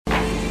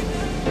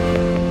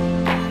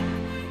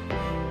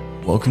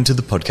Welcome to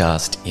the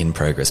podcast In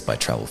Progress by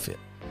TravelFit.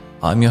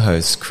 I'm your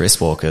host,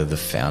 Chris Walker, the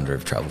founder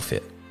of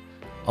TravelFit.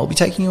 I'll be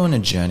taking you on a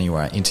journey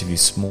where I interview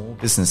small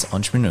business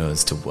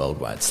entrepreneurs to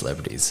worldwide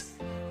celebrities,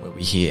 where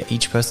we hear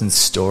each person's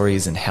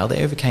stories and how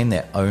they overcame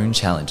their own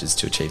challenges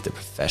to achieve their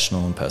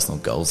professional and personal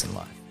goals in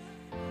life.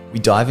 We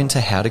dive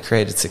into how to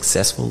create a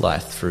successful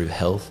life through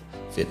health,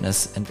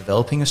 fitness, and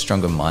developing a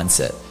stronger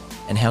mindset,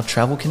 and how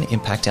travel can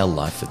impact our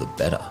life for the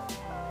better.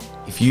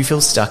 If you feel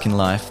stuck in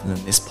life,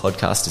 then this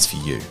podcast is for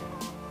you.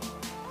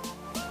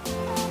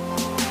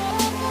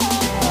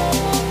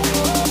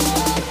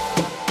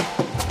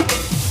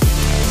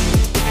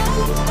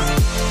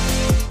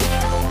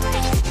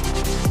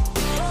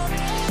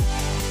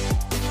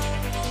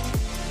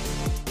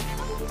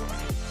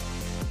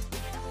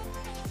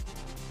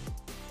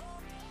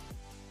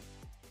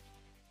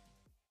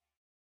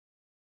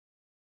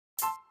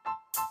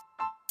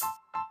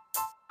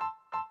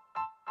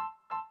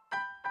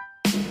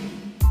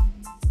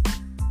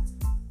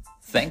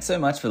 Thanks so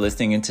much for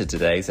listening into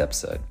today's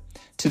episode.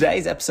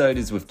 Today's episode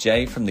is with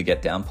Jay from the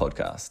Get Down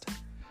podcast.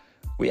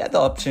 We had the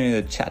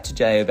opportunity to chat to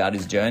Jay about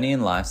his journey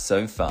in life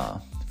so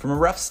far. From a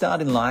rough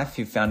start in life,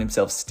 he found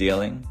himself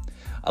stealing,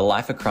 a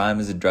life of crime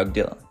as a drug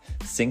dealer,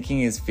 sinking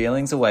his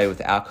feelings away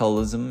with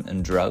alcoholism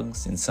and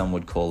drugs in some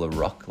would call a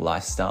rock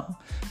lifestyle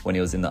when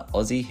he was in the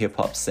Aussie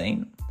hip-hop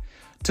scene,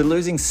 to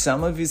losing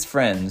some of his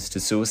friends to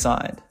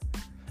suicide,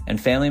 and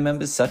family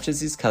members such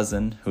as his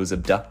cousin who was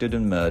abducted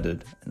and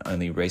murdered and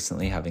only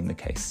recently having the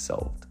case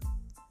solved.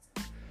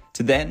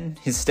 To then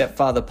his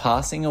stepfather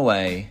passing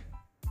away,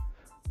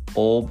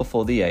 all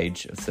before the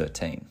age of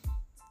 13.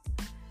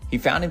 He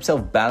found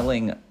himself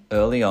battling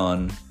early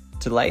on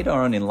to later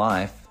on in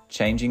life,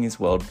 changing his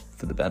world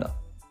for the better.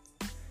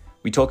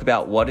 We talk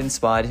about what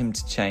inspired him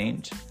to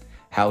change,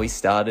 how he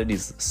started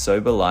his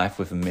sober life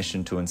with a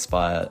mission to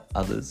inspire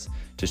others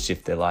to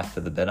shift their life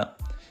for the better,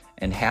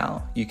 and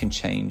how you can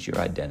change your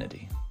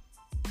identity.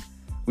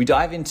 We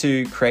dive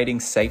into creating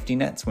safety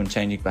nets when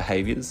changing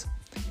behaviors,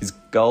 his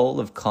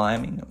goal of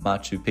climbing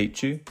Machu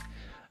Picchu,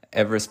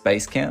 Everest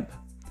Base Camp,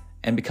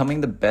 and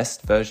becoming the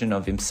best version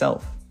of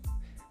himself,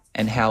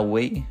 and how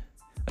we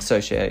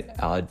associate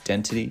our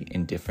identity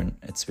in different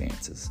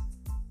experiences.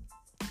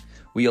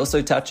 We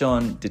also touch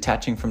on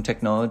detaching from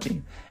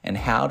technology and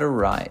how to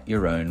write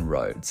your own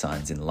road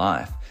signs in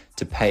life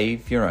to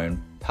pave your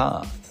own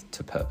path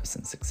to purpose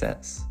and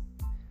success.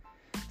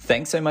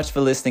 Thanks so much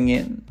for listening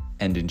in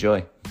and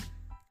enjoy.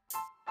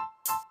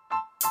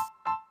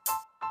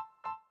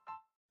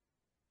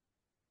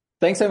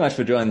 Thanks so much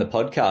for joining the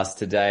podcast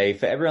today.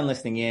 For everyone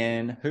listening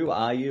in, who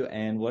are you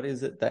and what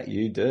is it that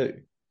you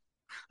do?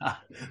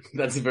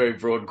 That's a very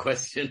broad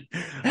question.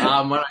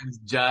 My name's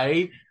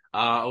Jay.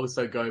 I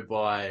also go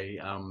by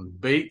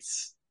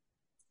Beats.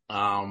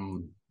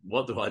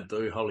 What do I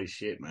do? Holy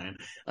shit, man.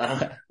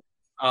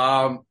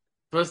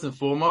 First and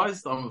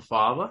foremost, I'm a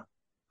father.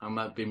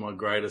 That'd be my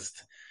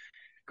greatest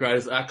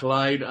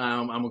accolade.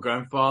 I'm a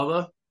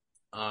grandfather.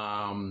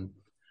 I'm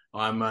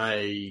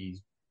a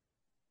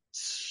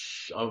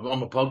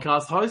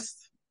podcast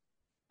host.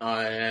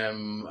 I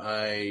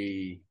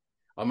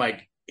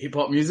make hip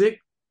hop music.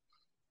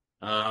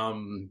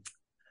 I'm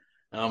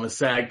a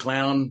sad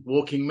clown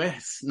walking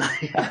mess.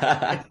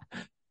 What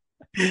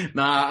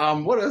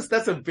else?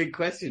 That's a big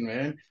question,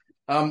 man.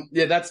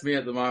 Yeah, that's me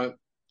at the moment.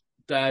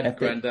 Dad,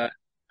 granddad,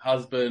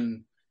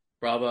 husband,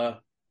 brother,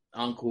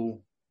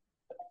 uncle,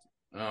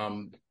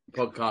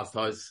 podcast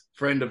host,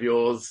 friend of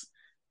yours,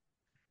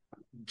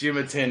 gym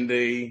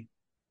attendee,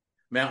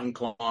 mountain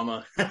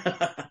climber.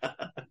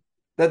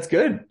 That's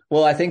good.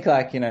 Well, I think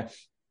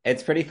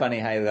it's pretty funny,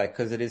 hey,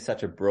 because it is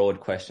such a broad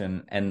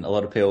question and a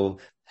lot of people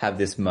have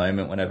this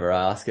moment whenever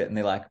I ask it and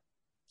they're like,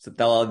 so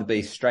they'll either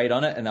be straight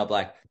on it and they'll be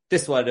like,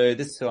 this is what I do,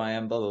 this is who I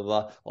am, blah, blah,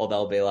 blah. Or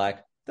they'll be like,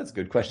 that's a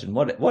good question.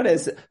 What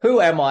is it? Who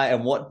am I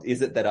and what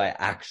is it that I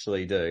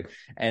actually do?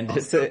 And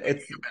it's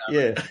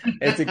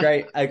a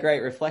great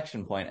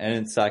reflection point.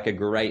 And it's like a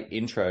great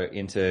intro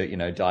into,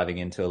 diving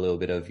into a little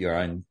bit of your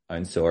own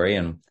story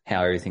and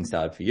how everything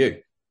started for you.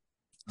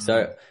 Mm-hmm.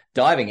 So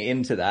diving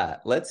into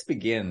that, let's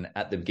begin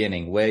at the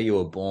beginning, where you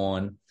were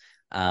born,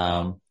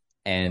 and,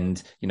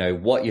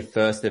 what your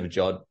first ever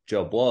job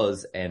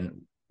was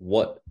and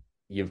what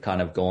you've kind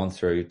of gone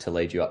through to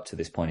lead you up to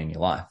this point in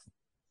your life.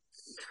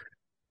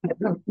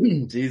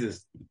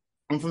 Jesus.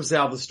 I'm from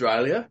South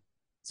Australia.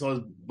 So I was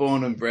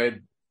born and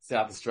bred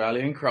South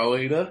Australian, crow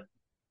eater.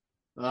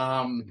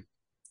 I've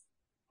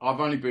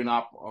only been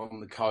up on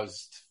the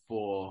coast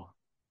for,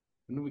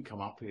 when did we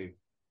come up here?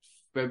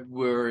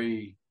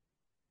 February.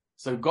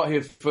 So got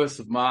here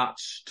 1st of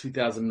March,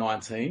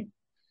 2019.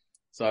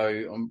 So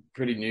I'm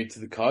pretty new to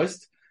the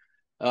coast.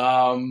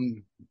 I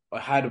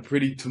had a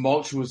pretty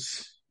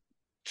tumultuous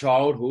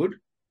childhood.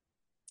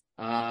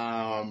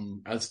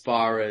 As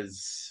far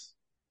as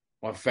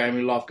my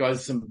family life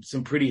goes,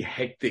 some pretty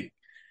hectic,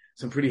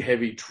 some pretty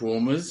heavy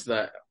traumas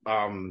that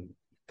I'm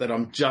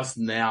just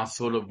now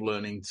sort of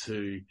learning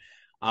to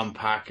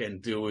unpack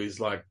and deal with,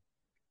 like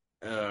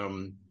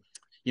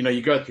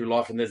you go through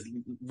life and there's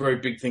very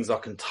big things I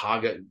can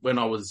target. When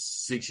I was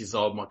 6 years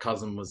old, my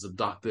cousin was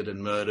abducted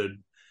and murdered.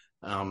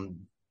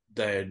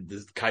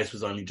 The case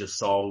was only just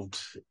solved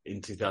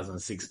in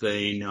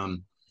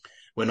 2016.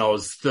 When I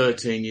was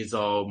 13 years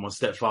old, my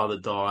stepfather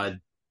died.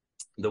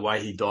 The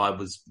way he died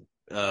was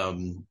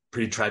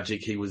pretty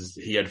tragic.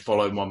 He had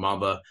followed my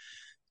mother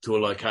to a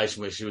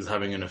location where she was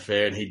having an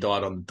affair, and he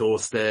died on the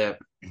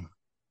doorstep.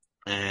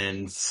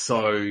 And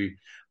so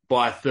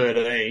by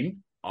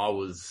 13, I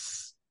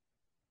was,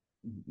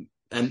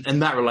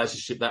 and that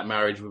relationship, that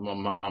marriage with my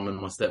mum and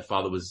my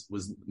stepfather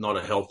was not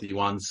a healthy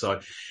one. So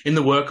in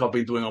the work I've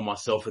been doing on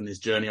myself and this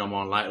journey I'm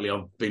on lately,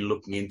 I've been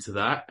looking into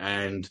that.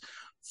 And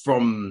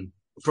from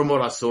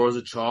what I saw as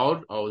a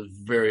child, I was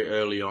very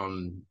early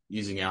on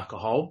using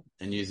alcohol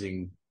and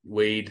using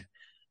weed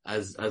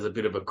as a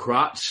bit of a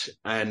crutch.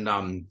 And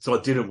so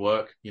it didn't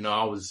work.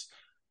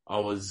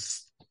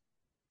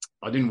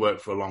 I didn't work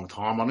for a long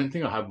time. I didn't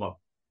think I had my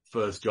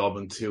first job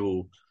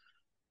until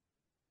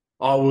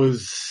I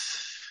was,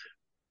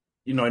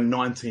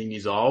 19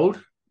 years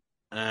old.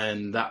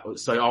 And I'll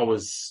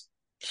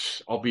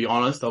be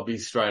honest, I'll be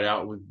straight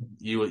out with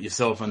you,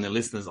 yourself and the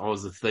listeners. I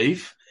was a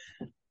thief.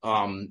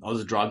 I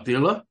was a drug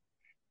dealer.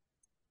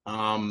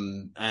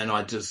 And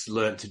I just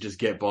learned to just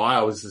get by.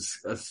 I was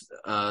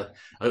a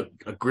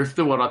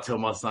grifter. What I tell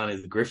my son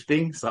is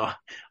grifting. So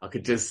I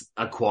could just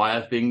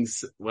acquire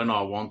things when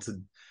I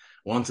wanted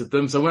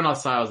them. So when I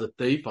say I was a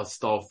thief, I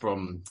stole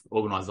from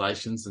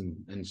organizations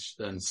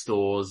and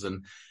stores,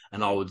 and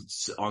I would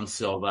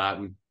on-sell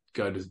that. We'd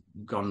go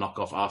and knock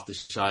off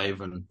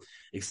aftershave and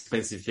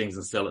expensive things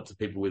and sell it to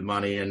people with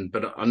money.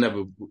 But I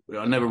never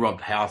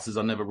robbed houses.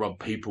 I never robbed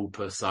people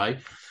per se.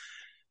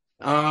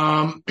 So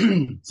I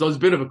was a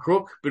bit of a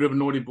crook, bit of a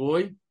naughty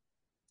boy,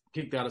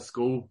 kicked out of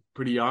school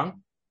pretty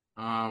young,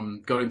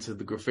 got into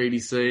the graffiti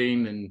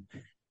scene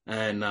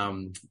and I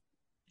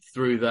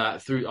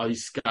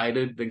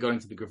skated, then got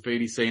into the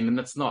graffiti scene, and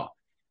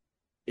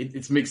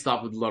it's mixed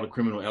up with a lot of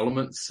criminal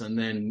elements. And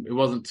then it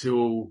wasn't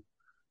till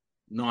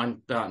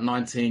about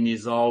 19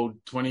 years old,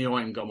 20, I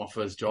went and got my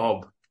first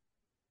job.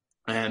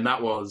 And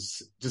that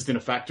was just in a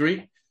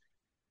factory.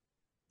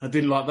 I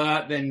didn't like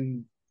that.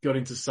 Then got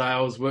into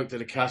sales, worked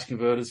at a cash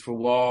converters for a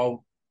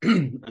while.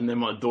 And then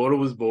my daughter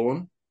was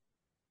born.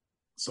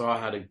 So I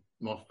had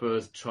my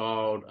first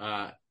child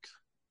my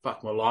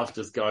life's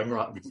just going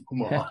right before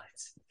my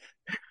eyes.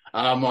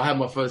 I had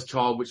my first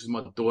child, which is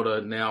my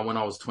daughter now, when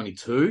I was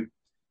 22.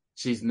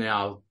 She's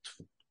now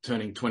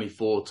turning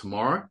 24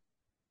 tomorrow.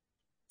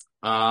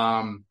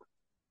 And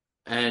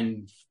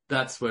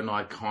that's when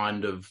I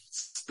kind of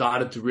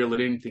started to reel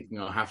it in, thinking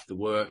I have to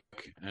work.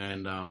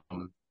 And I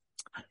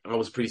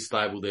was pretty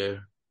stable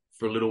there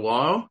for a little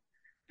while,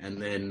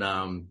 and then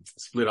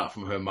split up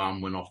from her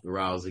mum, went off the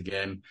rails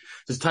again.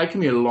 It's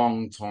taken me a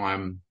long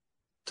time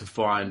to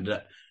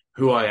find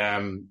who I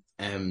am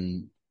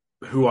and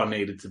who I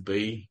needed to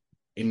be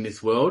in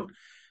this world,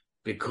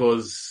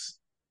 because,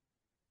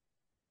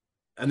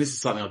 and this is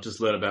something I've just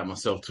learned about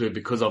myself too,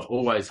 because I've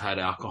always had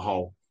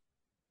alcohol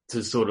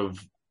to sort of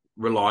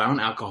rely on,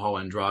 alcohol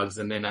and drugs.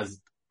 And then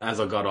as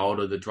I got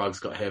older, the drugs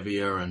got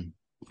heavier, and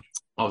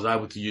I was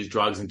able to use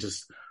drugs and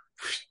just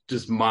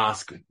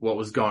mask what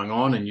was going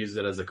on and use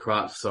it as a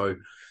crutch. So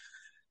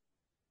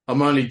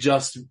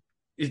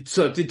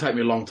it did take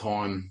me a long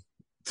time,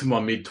 to my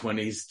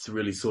mid-20s, to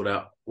really sort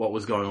out what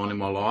was going on in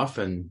my life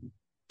and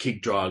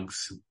kick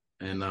drugs.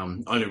 And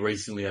only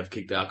recently I've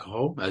kicked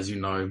alcohol. As you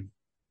know,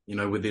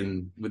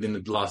 within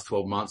the last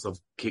 12 months, I've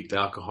kicked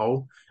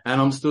alcohol, and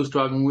I'm still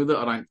struggling with it.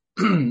 I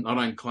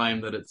don't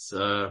claim that it's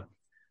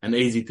an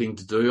easy thing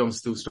to do. I'm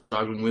still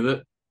struggling with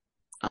it.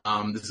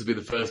 This will be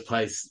the first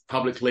place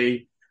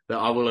publicly that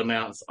I will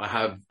announce I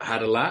have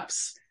had a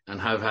lapse and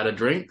have had a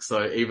drink.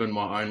 So even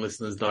my own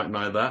listeners don't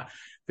know that,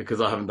 because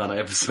I haven't done an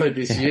episode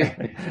this year.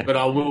 But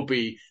I will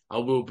be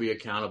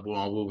accountable,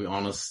 and I will be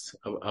honest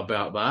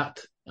about that.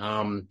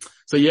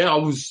 So yeah, I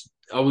was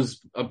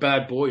a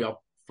bad boy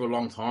up for a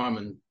long time,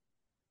 and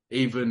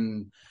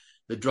even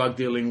the drug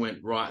dealing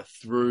went right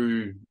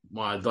through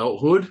my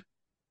adulthood.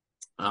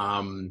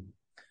 Right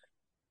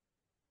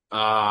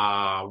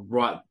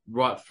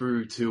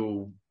through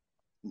till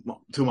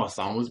my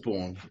son was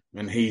born,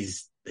 and he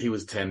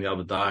was 10 the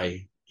other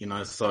day,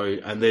 so,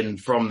 and then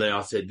from there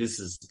I said, this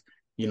is,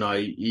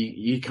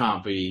 you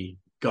can't be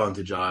going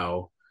to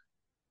jail,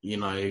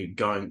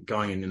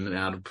 going in and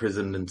out of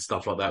prison and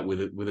stuff like that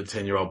with a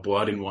 10-year-old boy.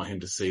 I didn't want him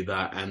to see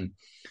that. And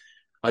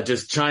I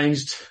just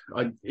changed.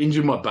 I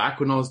injured my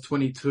back when I was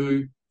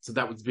 22. So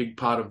that was a big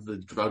part of the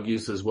drug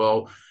use as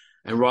well.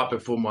 And right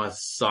before my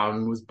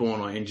son was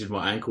born, I injured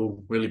my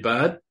ankle really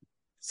bad.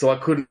 So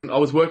I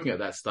was working at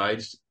that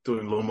stage,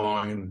 doing lawn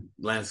mowing and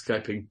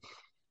landscaping.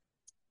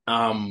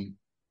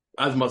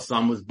 As my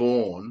son was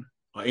born,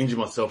 I injured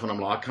myself, and I'm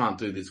like, I can't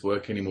do this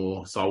work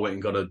anymore. So I went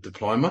and got a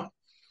diploma.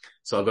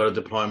 So I got a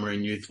diploma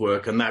in youth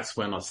work, and that's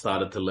when I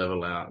started to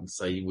level out and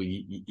say,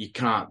 you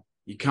can't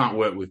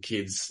work with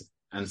kids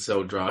and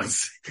sell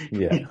drugs.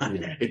 Yeah.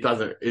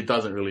 It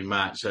doesn't really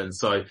match. And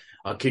so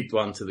I kicked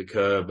one to the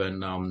curb,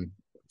 and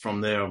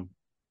from there,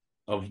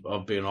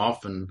 I've been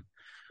off, and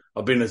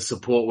I've been a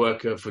support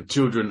worker for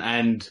children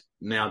and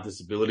now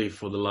disability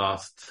for the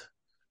last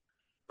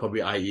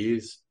probably 8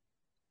 years.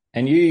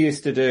 And you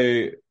used to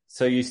do,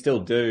 so you still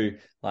do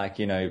like,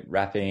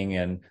 rapping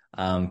and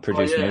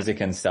produce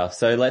music and stuff.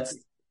 So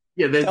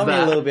tell me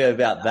a little bit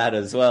about that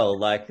as well.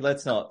 Like,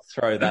 let's not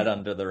throw that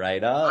under the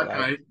radar.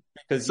 Okay.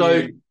 Because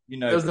there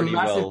was pretty a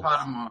massive well.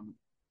 part of my,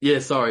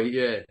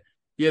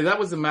 that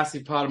was a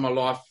massive part of my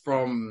life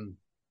and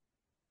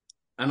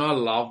I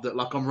loved it.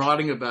 Like, I'm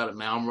writing about it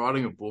now. I'm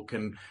writing a book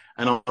and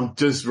I'm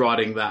just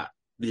writing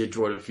the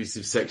adroit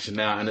effusive section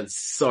now, and it's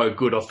so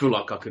good. I feel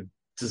like I could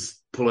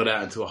just pull it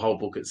out into a whole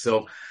book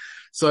itself.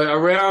 So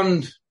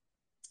around,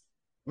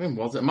 when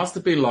was it? It must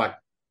have been like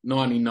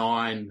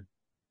 99.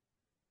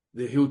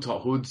 The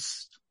Hilltop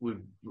Hoods were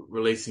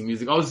releasing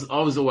music. I was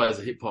always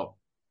a hip hop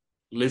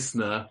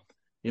listener,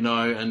 and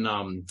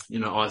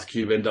Ice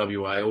Cube,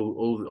 NWA,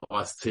 all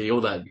Ice-T,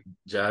 all that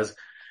jazz.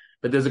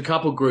 But there's a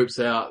couple groups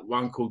out,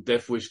 one called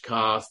Death Wish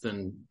Cast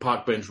and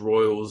Park Bench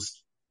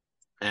Royals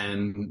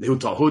and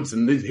Hilltop Hoods.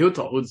 And these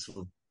Hilltop Hoods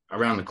were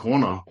around the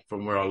corner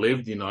from where I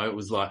lived, it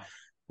was like,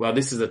 well,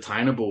 this is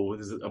attainable.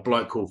 There's a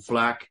bloke called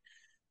Flack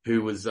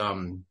who was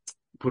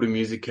putting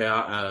music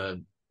out,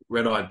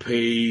 Red Eyed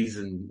Peas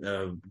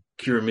and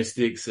Cura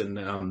Mystics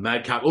and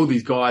Madcap, all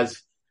these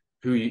guys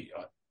who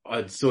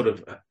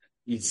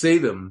you'd see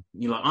them,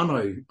 you're like, I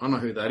know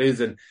who that is.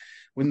 And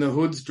when the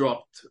Hoods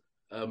dropped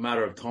A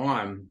Matter of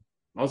Time,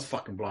 I was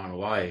fucking blown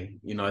away.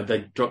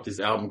 They dropped this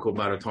album called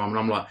Matter of Time, and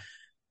I'm like,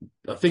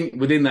 I think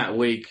within that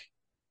week,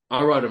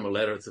 I wrote them a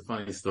letter. It's a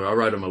funny story. I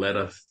wrote them a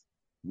letter.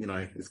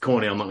 It's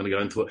corny. I'm not going to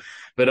go into it.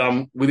 But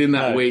within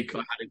that week,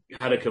 I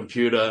had a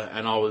computer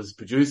and I was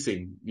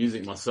producing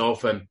music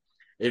myself, and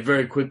it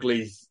very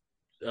quickly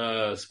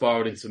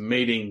spiraled into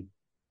meeting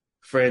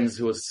friends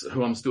who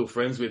I'm still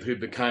friends with, who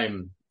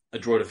became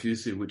Adroit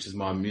Effusive, which is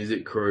my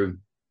music crew.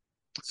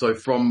 So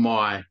from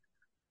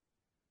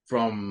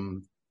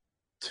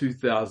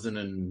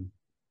 2000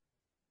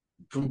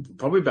 from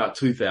about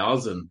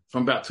 2000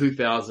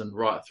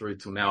 right through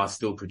till now, I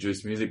still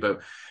produce music,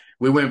 but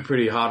we went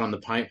pretty hard on the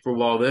paint for a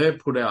while there.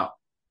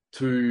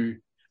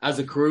 As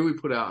a crew, we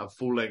put out a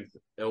full length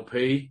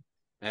LP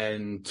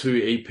and 2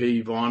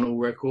 EP vinyl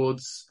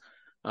records.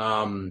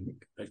 A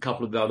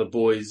couple of the other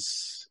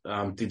boys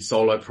did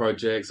solo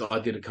projects. I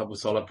did a couple of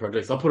solo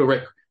projects. I put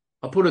a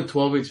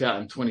 12-inch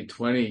out in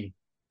 2020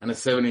 and a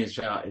 7-inch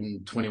out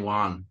in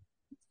 21.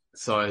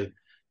 So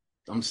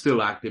I'm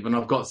still active, and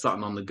I've got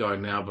something on the go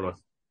now, but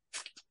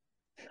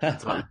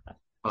I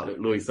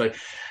Louis. So,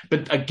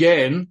 but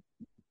again,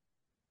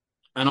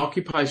 an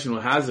occupational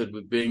hazard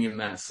with being in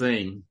that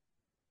scene.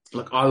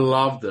 Like, I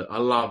loved it. I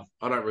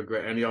don't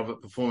regret any of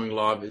it. Performing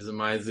live is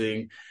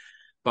amazing.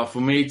 But for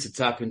me to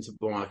tap into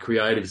my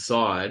creative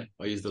side,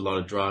 I used a lot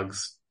of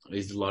drugs. I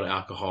used a lot of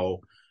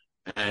alcohol,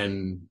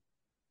 and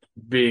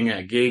being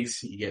at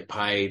gigs, you get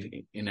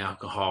paid in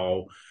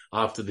alcohol.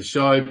 After the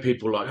show,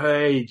 people are like,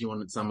 hey, do you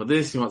want some of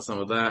this? You want some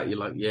of that? You're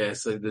like, yeah.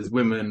 So there's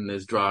women,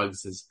 there's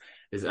drugs,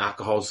 there's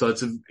alcohol. So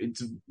it's a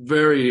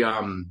very,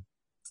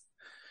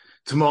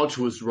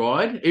 tumultuous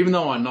ride, even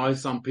though I know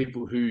some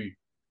people who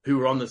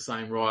were on the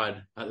same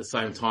ride at the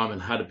same time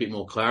and had a bit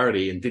more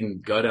clarity and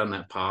didn't go down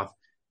that path.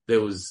 There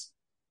was,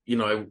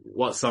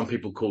 what some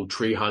people call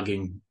tree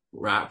hugging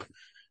rap.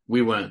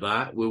 We weren't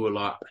that. We were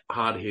like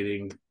hard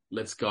hitting.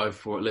 Let's go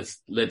for it.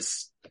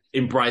 Let's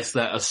embrace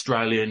that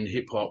Australian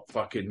hip hop,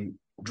 fucking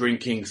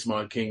drinking,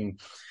 smoking,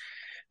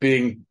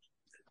 being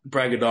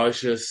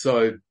braggadocious.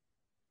 So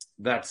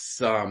that's,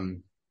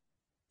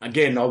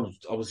 again, I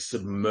was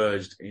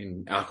submerged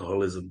in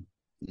alcoholism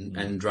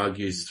and drug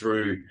use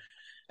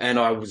and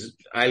I was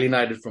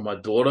alienated from my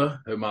daughter.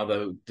 Her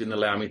mother didn't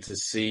allow me to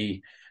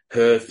see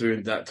her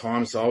through that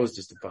time. So I was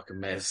just a fucking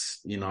mess,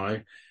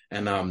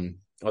 and,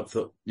 I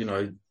thought,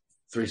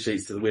 3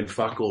 sheets to the wind,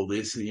 fuck all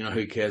this,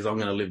 who cares? I'm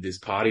going to live this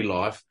party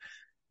life.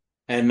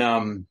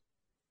 And,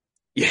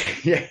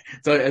 yeah.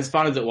 So as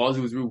fun as it was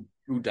real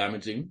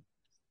damaging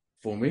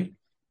for me.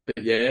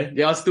 But yeah,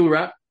 I still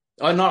rap.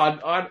 I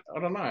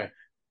don't know.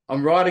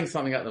 I'm writing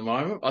something at the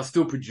moment. I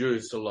still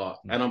produce a lot,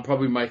 and I'm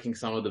probably making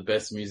some of the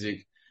best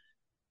music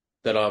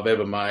that I've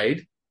ever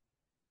made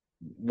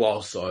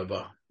while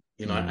sober,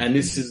 and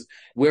this is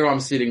where I'm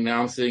sitting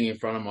now. I'm sitting in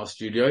front of my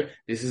studio.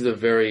 This is a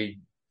very,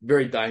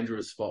 very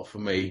dangerous spot for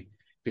me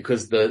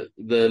because the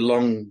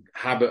long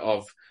habit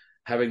of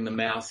having the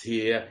mouse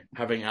here,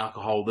 having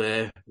alcohol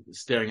there,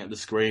 staring at the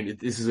screen,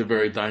 this is a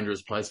very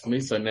dangerous place for me.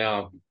 So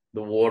now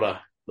the water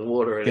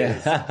it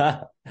is.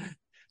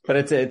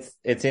 But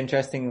it's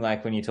interesting,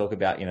 like when you talk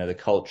about, the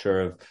culture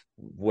of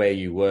where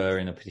you were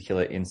in a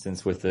particular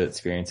instance with the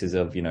experiences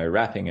of,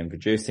 rapping and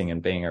producing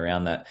and being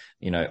around that,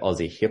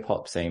 Aussie hip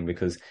hop scene,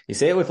 because you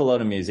see it with a lot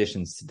of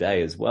musicians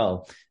today as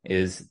well,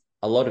 is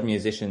a lot of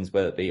musicians,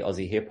 whether it be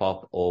Aussie hip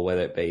hop or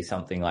whether it be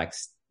something like,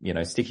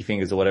 Sticky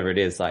Fingers or whatever it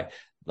is, like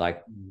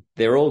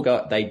they all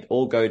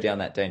go down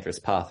that dangerous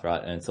path,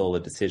 right? And it's all a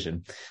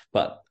decision,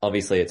 but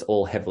obviously it's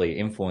all heavily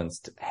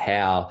influenced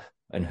how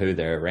and who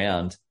they're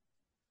around.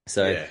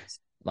 So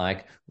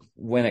like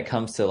when it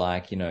comes to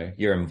like,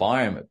 your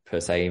environment per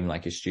se, even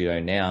like your studio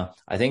now,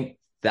 I think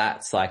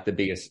that's like the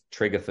biggest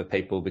trigger for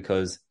people,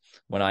 because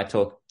when I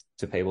talk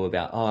to people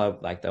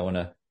about, like they want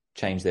to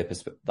change their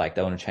like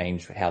they want to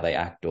change how they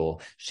act or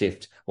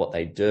shift what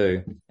they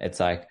do, it's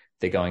like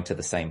they're going to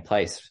the same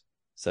place.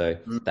 So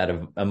that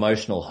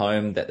emotional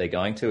home that they're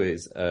going to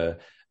is a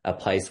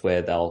place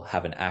where they'll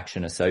have an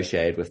action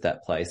associated with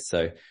that place.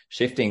 So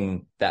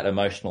shifting that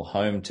emotional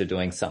home to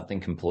doing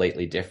something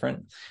completely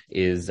different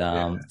is,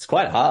 it's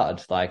quite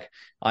hard. Like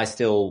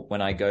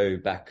when I go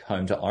back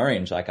home to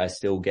Orange, like I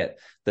still get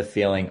the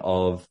feeling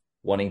of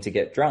wanting to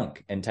get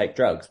drunk and take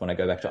drugs when I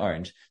go back to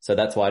Orange. So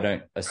that's why I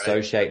don't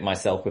associate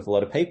myself with a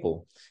lot of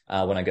people.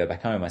 When I go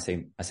back home, I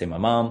see my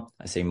mom,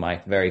 I see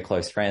my very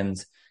close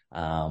friends.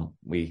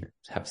 We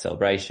have a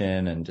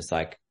celebration and just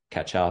like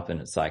catch up,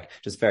 and it's like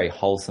just very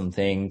wholesome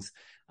things.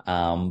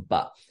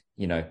 But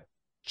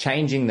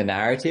changing the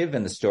narrative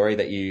and the story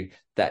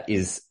that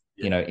is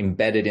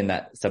embedded in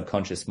that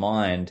subconscious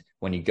mind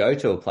when you go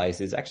to a place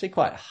is actually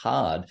quite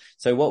hard.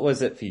 So what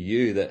was it for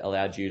you that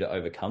allowed you to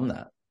overcome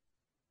that?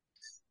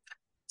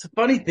 It's a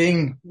funny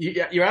thing.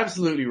 You're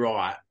absolutely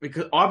right,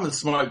 because I haven't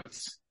smoked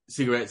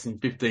cigarettes in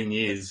 15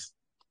 years.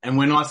 And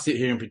when I sit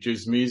here and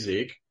produce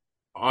music,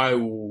 I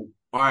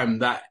am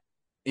that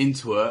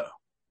into it.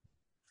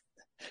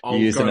 You're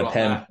using a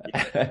pen.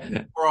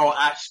 Or I'll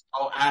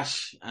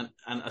ash and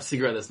a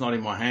cigarette that's not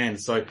in my hand.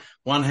 So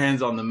one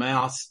hand's on the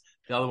mouse,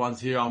 the other one's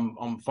here.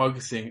 I'm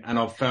focusing, and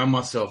I've found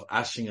myself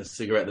ashing a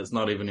cigarette that's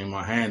not even in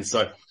my hand.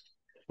 So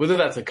whether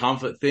that's a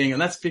comfort thing,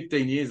 and that's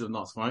 15 years of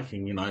not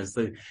smoking,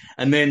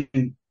 and then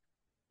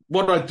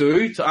what I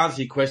do, to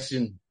answer your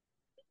question,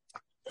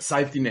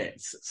 safety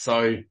nets.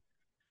 So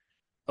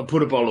I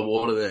put a bowl of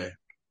water there,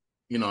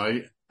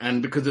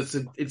 and because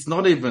I'm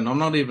not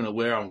even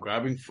aware I'm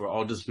grabbing for it.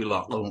 I'll just be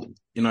like,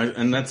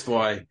 and that's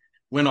why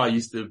when I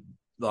used to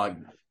like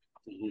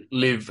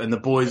live and the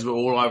boys were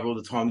all over all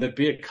the time, there'd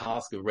be a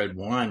cask of red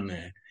wine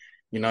there,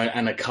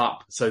 and a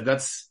cup. So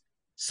that's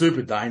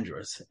super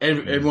dangerous.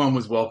 Everyone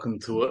was welcome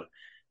to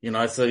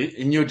it, so,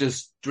 and you're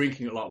just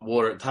drinking it like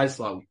water. It tastes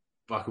like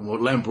fucking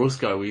water.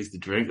 Lambrusco we used to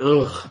drink.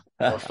 Ugh,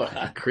 I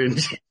fucking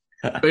cringe.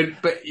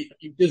 But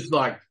you just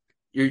like,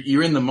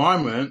 you're in the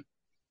moment.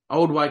 I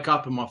would wake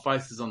up and my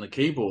face is on the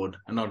keyboard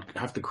and I'd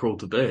have to crawl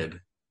to bed,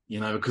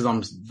 because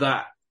I'm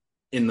that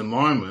in the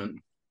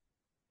moment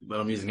that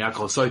I'm using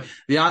alcohol. So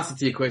the answer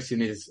to your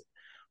question is,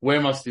 where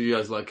my studio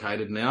is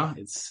located now,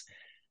 it's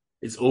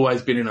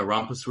always been in a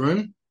rumpus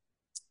room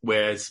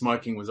where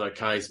smoking was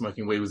okay,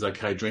 smoking weed was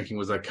okay, drinking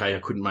was okay. I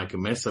couldn't make a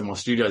mess. So my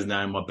studio is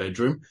now in my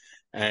bedroom,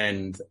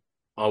 and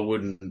I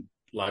wouldn't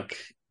like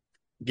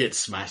get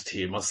smashed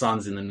here. My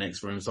son's in the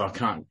next room, so I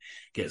can't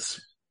get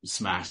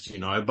smashed,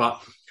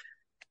 but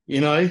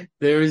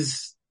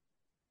this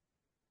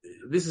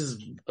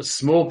is a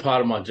small part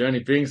of my journey.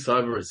 Being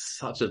sober is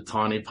such a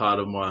tiny part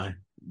of my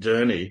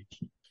journey.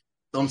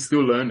 I'm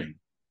still learning.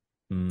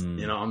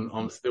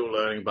 I'm still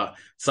learning, but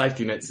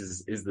safety nets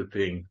is the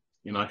thing,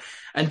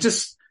 and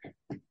just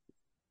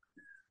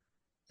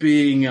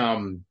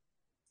being,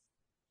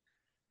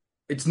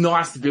 it's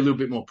nice to be a little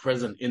bit more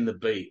present in the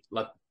beat.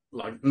 Like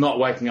not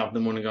waking up in the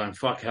morning going,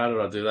 fuck, how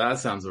did I do that? That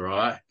sounds all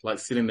right. Like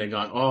sitting there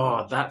going,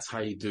 oh, that's how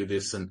you do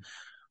this. And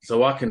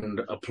so I can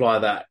apply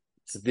that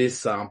to this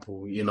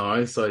sample,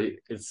 so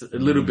it's a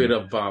little bit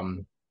of,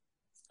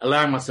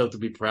 allowing myself to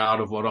be proud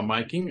of what I'm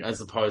making, as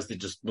opposed to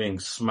just being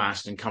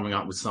smashed and coming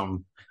up with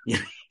some,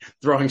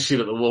 throwing shit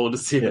at the wall to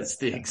see if it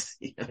sticks.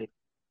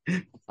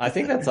 I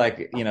think that's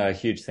like, a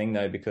huge thing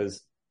though,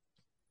 because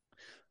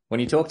when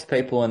you talk to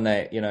people and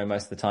they,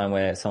 most of the time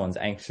where someone's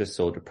anxious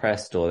or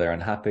depressed or they're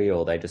unhappy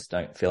or they just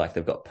don't feel like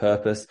they've got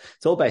purpose,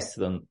 it's all based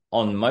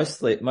on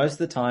most of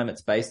the time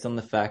it's based on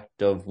the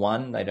fact of,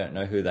 one, they don't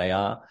know who they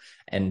are,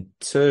 and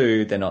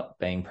two, they're not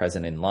being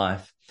present in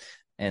life.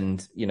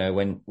 And,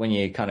 when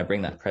you kind of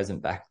bring that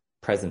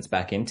presence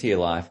back into your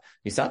life,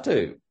 you start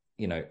to,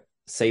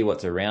 see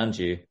what's around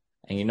you,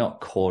 and you're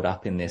not caught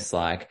up in this,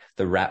 like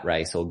the rat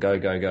race or go,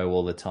 go, go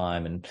all the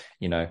time. And,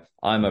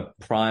 I'm a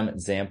prime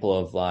example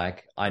of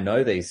like, I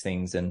know these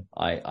things, and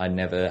I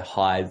never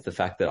hide the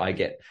fact that I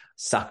get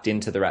sucked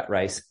into the rat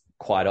race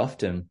quite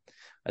often,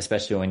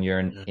 especially when you're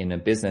in a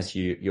business,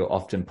 you're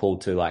often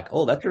pulled to like,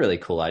 oh, that's a really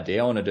cool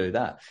idea. I want to do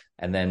that.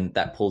 And then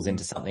that pulls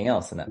into something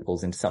else, and that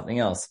pulls into something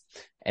else.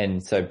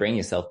 And so bring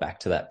yourself back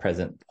to that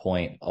present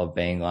point of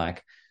being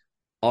like,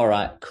 all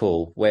right,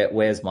 cool.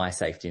 Where's my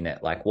safety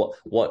net? Like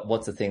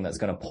what's the thing that's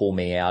going to pull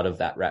me out of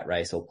that rat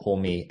race, or pull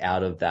me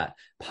out of that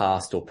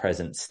past or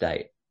present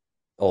state,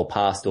 or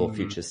past or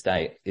future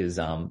state, is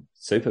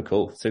super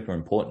cool, super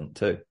important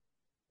too.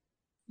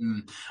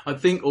 I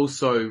think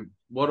also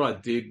what I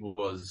did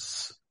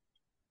was,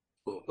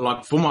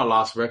 like, for my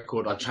last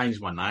record, I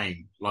changed my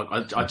name.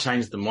 Like I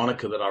changed the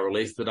moniker that I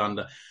released it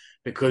under,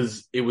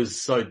 because it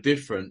was so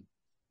different.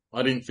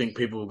 I didn't think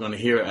people were going to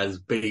hear it as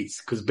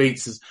Beats, because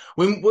Beats is,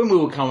 when we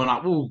were coming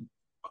up,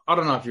 I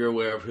don't know if you're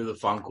aware of who the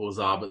Funkles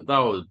are, but they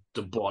were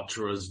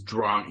debaucherous,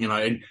 drunk, you know,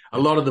 and a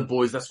lot of the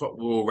boys, that's what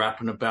we were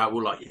rapping about.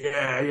 We're like,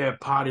 yeah,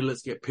 party,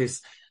 let's get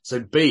pissed. So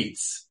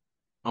Beats,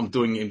 I'm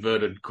doing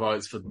inverted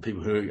quotes for the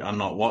people who are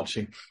not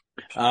watching.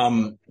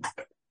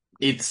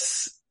 He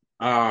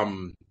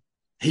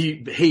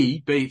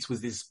Beats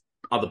was this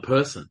other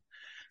person.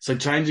 So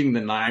changing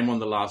the name on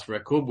the last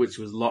record, which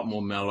was a lot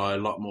more mellow, a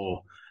lot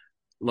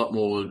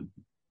more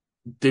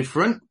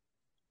different.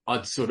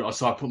 So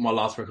I put my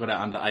last record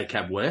out under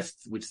ACAB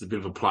West, which is a bit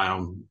of a play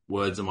on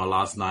words of my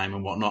last name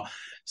and whatnot.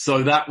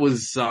 So that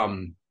was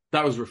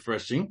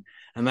refreshing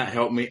and that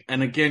helped me.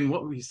 And again,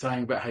 what were you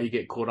saying about how you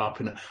get caught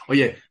up in it? Oh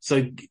yeah.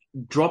 So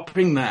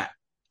dropping that,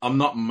 I'm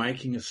not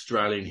making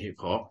Australian hip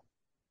hop,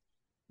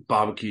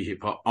 barbecue hip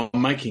hop.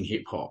 I'm making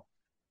hip hop.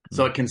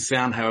 So it can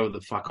sound however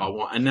the fuck I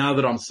want. And now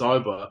that I'm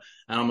sober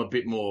and I'm a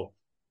bit more,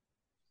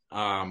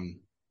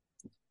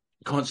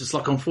 conscious,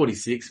 like I'm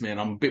 46, man,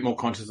 I'm a bit more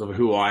conscious of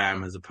who I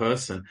am as a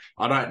person.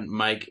 I don't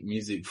make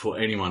music for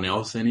anyone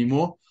else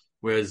anymore.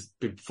 Whereas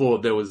before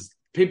there was,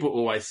 people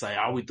always say,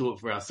 oh, we do it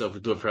for ourselves, we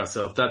do it for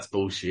ourselves. That's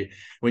bullshit.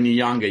 When you're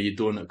younger, you're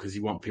doing it because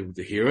you want people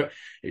to hear it.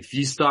 If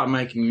you start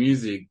making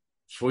music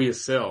for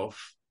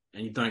yourself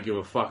and you don't give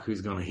a fuck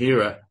who's going to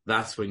hear it,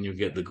 that's when you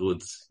get the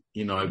goods,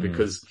 you know,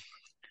 because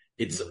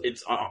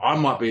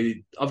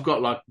I've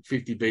got like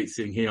 50 beats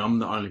sitting here. I'm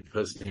the only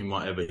person who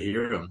might ever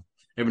hear them.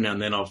 Every now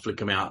and then I'll flick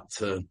them out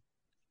to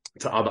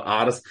other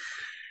artists.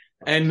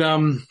 And,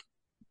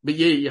 but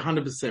yeah, you're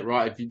 100%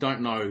 right. If you don't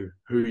know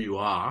who you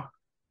are,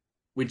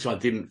 which I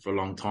didn't for a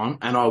long time,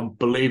 and I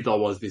believed I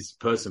was this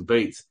person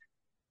Beats,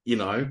 you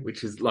know,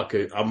 which is like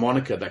a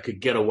moniker that could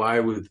get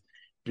away with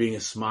being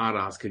a smart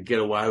ass, could get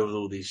away with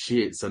all this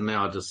shit. So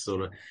now I just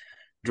sort of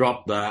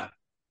drop that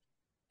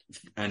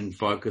and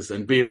focus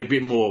and be a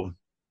bit more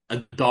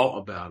adult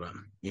about it,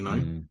 you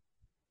know?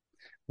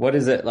 What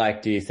is it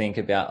like, do you think,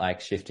 about like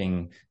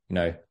shifting, you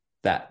know,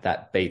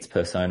 that Beats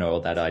persona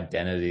or that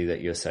identity that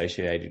you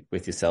associated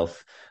with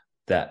yourself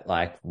that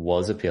like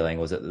was appealing?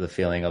 Was it the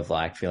feeling of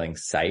like feeling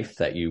safe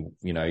that you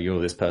know, you're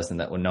this person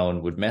that no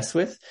one would mess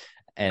with?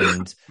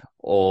 And,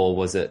 or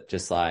was it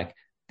just like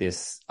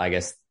this, I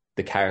guess,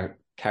 the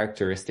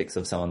characteristics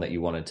of someone that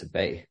you wanted to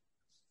be?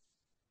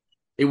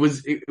 It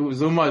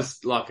was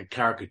almost like a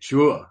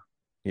caricature,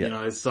 you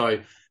know?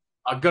 So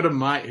I got a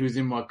mate who's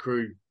in my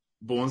crew,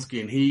 Bornsky,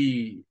 and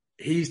he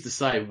used to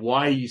say,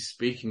 why are you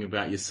speaking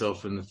about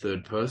yourself in the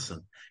third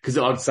person? Because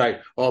I'd say,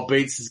 oh,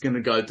 Beats is going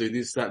to go do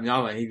this, that, and the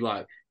other.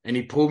 And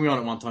he pulled me on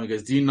it one time. He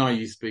goes, do you know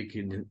you speak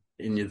in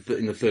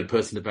the third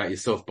person about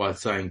yourself by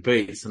saying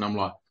Beats? And I'm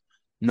like,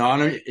 no, I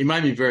know. He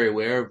made me very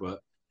aware of it.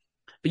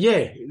 But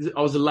yeah,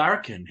 I was a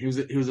larrikin. He was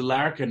a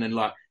larrikin,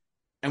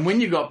 and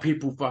when you got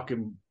people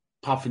fucking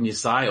puffing your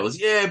sails,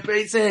 yeah,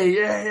 Beats,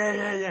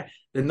 yeah.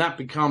 Then that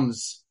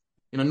becomes,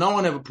 you know, no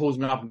one ever pulls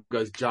me up and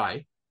goes,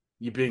 Jay,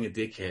 you're being a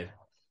dickhead.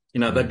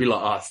 You know, they'd be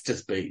like, oh, it's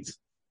just Beats.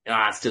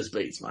 It's just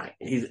Beats, mate.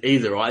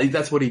 He's all right.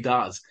 That's what he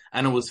does.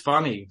 And it was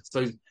funny.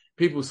 So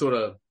people sort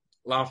of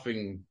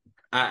laughing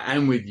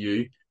and with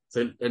you.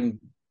 So, and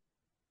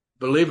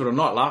believe it or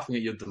not, laughing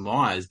at your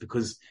demise,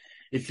 because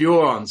if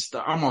you're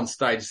I'm on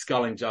stage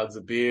sculling jugs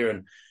of beer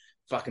and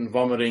fucking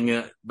vomiting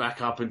it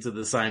back up into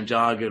the same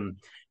jug, and,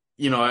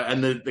 you know,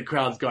 and the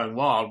crowd's going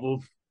wild.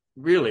 Well,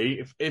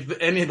 really, if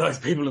any of those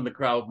people in the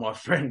crowd were my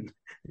friend,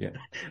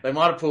 they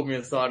might have pulled me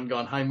aside and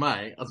gone, hey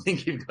mate, I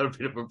think you've got a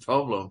bit of a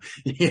problem.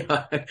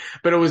 Yeah.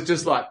 But it was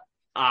just like,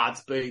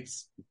 it's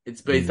Beats.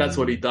 It's Beats. That's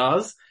what he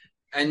does.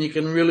 And you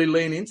can really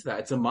lean into that.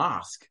 It's a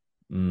mask.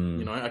 You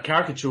know, a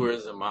caricature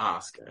is a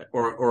mask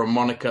or a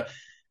moniker.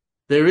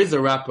 There is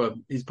a rapper,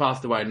 he's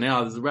passed away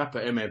now. There's a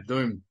rapper, MF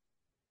Doom.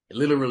 He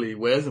literally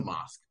wears a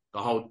mask.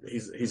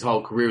 His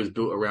whole career is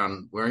built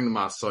around wearing the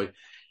mask. So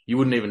you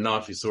wouldn't even know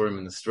if you saw him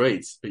in the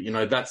streets. But, you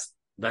know,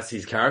 that's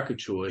his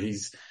caricature.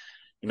 He's,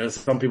 you know,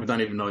 some people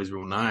don't even know his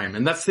real name.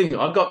 And that's the thing.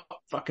 I've got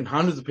fucking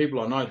hundreds of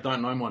people I know that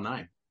don't know my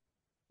name.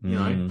 You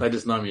know, they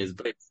just know me as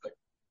Beats.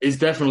 It's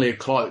definitely a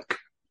cloak.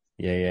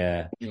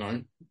 Yeah. You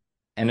know?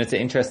 And it's an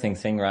interesting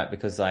thing, right?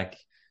 Because like,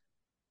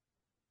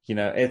 you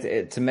know,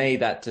 it to me,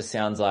 that just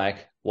sounds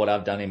like what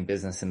I've done in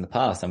business in the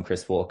past. I'm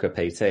Chris Walker,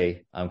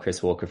 PT. I'm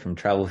Chris Walker from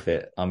Travel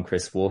Fit. I'm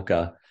Chris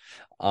Walker.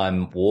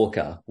 I'm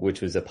Walker, which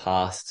was a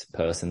past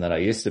person that I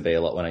used to be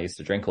a lot when I used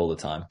to drink all the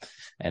time.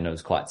 And it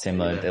was quite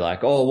similar. They're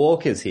like, oh,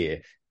 Walker's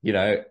here, you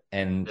know,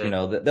 and, you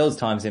know, there was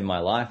times in my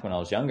life when I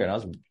was younger and I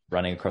was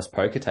running across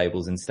poker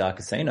tables in Star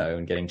Casino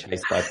and getting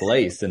chased by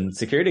police and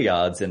security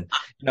guards. And,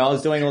 you know, I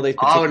was doing all these.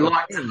 I would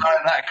like to know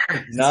that,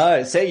 Chris.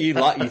 No, see, you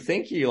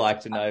think you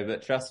like to know,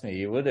 but trust me,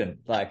 you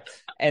wouldn't. Like,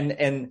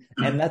 and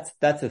that's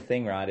the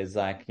thing, right? Is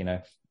like, you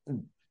know,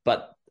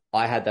 but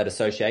I had that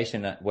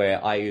association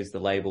where I use the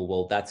label,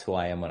 well, that's who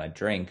I am when I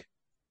drink.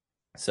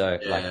 So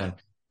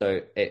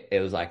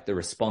it was like the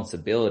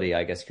responsibility,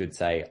 I guess you could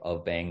say,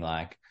 of being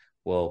like,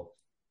 well,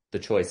 the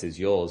choice is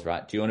yours,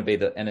 right? Do you want to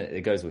be and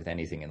it goes with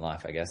anything in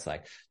life, I guess.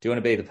 Like, do you want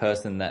to be the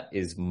person that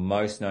is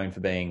most known for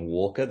being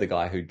Walker, the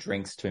guy who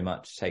drinks too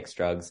much, takes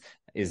drugs,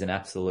 is an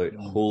absolute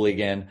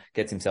hooligan,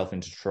 gets himself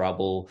into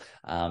trouble,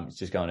 is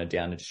just going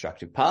down a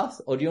destructive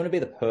path? Or do you want to be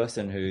the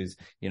person who's,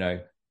 you know,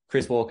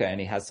 Chris Walker, and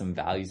he has some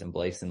values and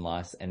beliefs in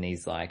life, and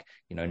he's like,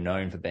 you know,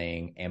 known for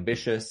being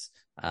ambitious,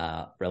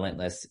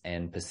 relentless,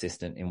 and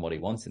persistent in what he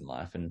wants in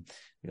life? And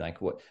like,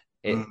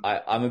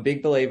 I'm a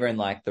big believer in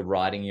like the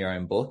writing your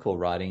own book or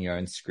writing your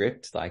own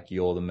script. Like,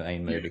 you're the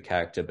main movie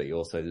character, but you're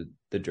also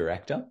the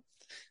director.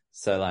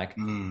 So like,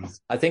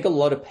 I think a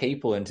lot of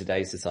people in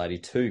today's society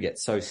too get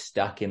so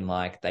stuck in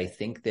like, they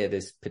think they're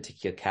this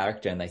particular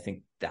character and they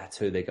think that's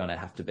who they're going to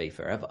have to be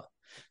forever.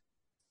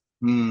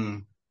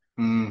 100%.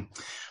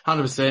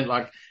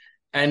 Like,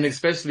 and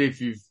especially if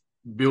you've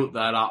built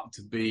that up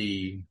to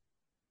be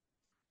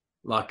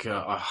like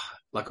a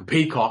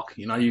peacock,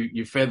 you know,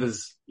 your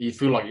feathers, you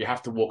feel like you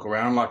have to walk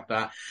around like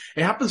that.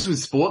 It happens with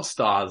sports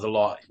stars a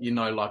lot, you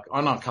know, like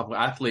I know a couple of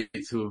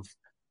athletes who have,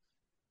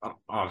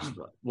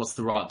 what's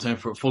the right term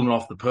for it, fallen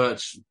off the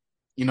perch.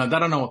 You know, they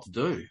don't know what to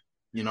do,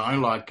 you know,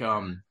 like,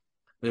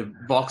 they're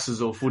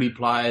boxers or footy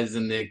players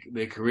and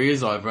their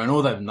career's over, and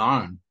all they've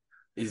known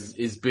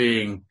is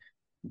being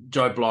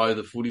Joe Blow,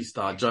 the footy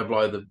star, Joe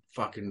Blow, the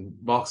fucking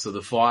boxer,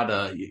 the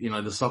fighter, you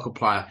know, the soccer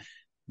player,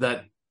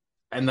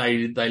 and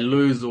they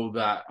lose all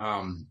that,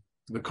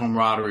 the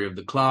camaraderie of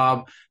the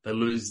club. They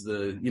lose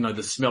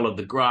the smell of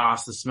the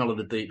grass, the smell of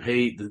the deep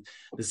heat,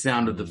 the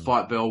sound of the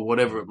fight bell,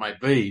 whatever it may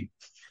be.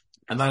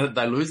 And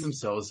they lose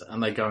themselves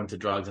and they go into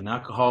drugs and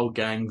alcohol,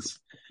 gangs,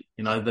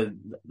 you know, they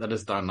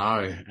just don't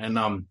know.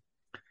 And,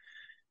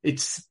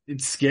 it's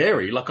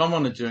scary. Like, I'm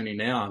on a journey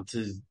now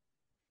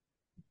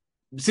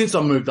since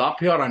I moved up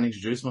here, I don't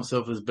introduce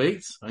myself as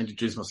Beats. I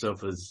introduce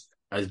myself as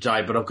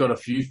Jay, but I've got a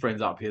few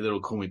friends up here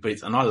that'll call me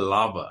Beats, and I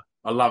love it.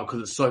 I love it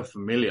because it's so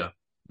familiar.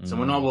 So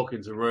when I walk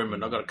into a room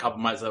and I've got a couple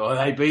of mates that go, "Oh,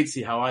 hey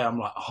Beatsy, how are you?" I'm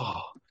like,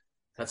 "Oh,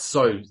 that's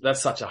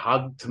such a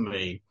hug to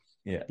me."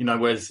 Yeah. You know,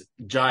 whereas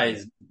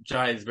Jay's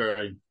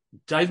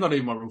not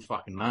even my real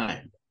fucking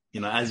name, you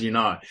know, as you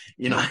know.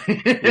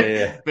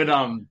 Yeah. But,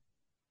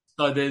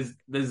 so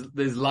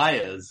there's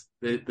layers.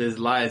 There's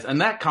layers.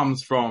 And that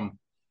comes from,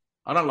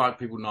 I don't like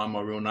people knowing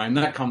my real name.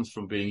 That comes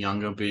from being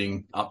younger,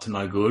 being up to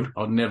no good.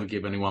 I'd never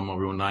give anyone my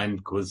real name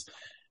because,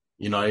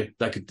 you know,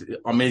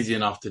 I'm easy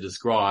enough to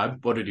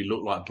describe. What did he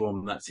look like?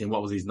 Boom, that's him.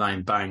 What was his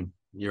name? Bang,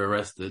 you're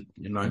arrested.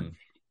 You know,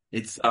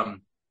 it's a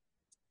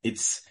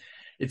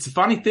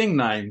funny thing,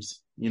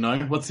 names, you know,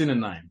 what's in a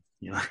name,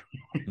 you know,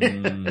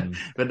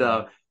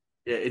 but,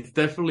 yeah, it's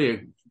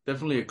definitely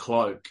a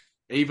cloak.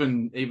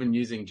 Even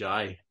using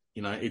Jay,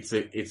 you know, it's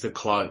a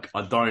cloak.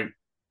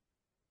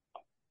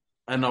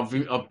 And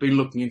I've been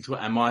looking into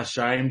it. Am I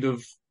ashamed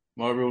of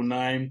my real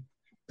name?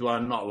 Do I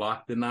not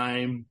like the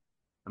name?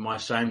 Am I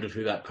ashamed of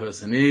who that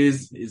person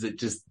is?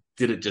 Did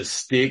it just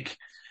stick?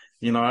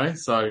 You know,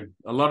 so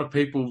a lot of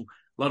people,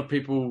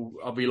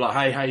 I'll be like,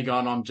 "Hey, how you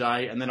going? I'm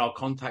Jay." And then I'll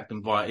contact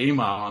them via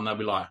email and they'll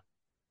be like,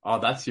 "Oh,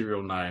 that's your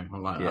real name."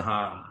 I'm like,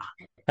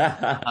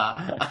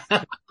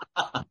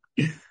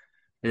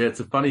 Yeah, it's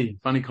a funny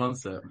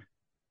concept.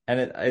 And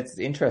it's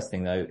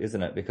interesting though,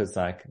 isn't it? Because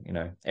like, you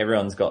know,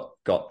 everyone's got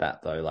that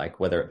though, like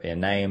whether it be a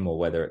name or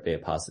whether it be a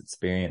past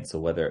experience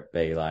or whether it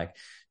be like,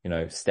 you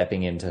know,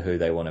 stepping into who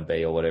they want to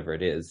be or whatever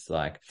it is.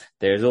 Like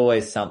there's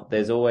always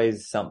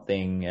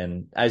something.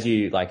 And as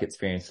you like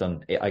experience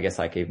on, I guess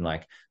like even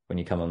like when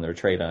you come on the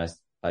retreat,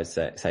 I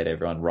say to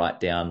everyone, write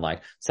down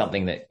like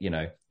something that, you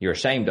know, you're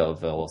ashamed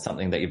of or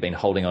something that you've been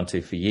holding on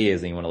to for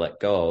years and you want to let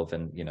go of,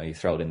 and, you know, you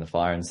throw it in the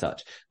fire and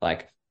such.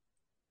 Like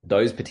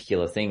those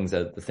particular things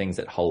are the things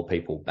that hold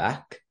people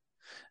back.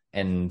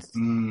 And,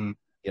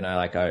 you know,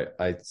 like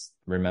I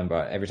remember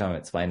every time I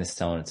explain this to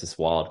someone, it's just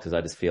wild because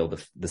I just feel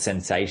the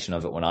sensation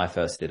of it when I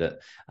first did it,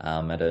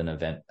 at an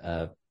event,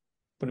 would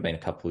have been a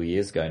couple of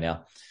years ago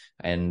now.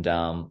 And,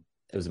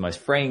 it was the most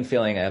freeing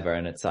feeling ever.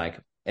 And it's like,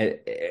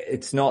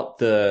 it's not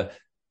the,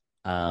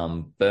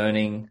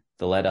 burning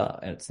the letter,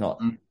 and it's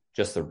not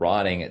just the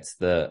writing, it's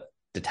the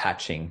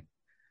detaching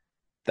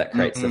that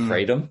creates the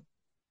freedom.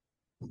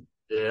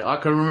 Yeah, I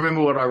can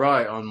remember what I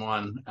wrote on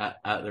mine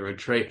at the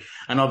retreat,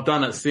 and I've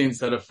done it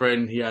since at a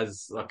friend. He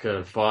has like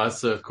a fire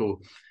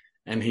circle,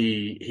 and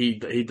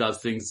he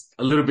does things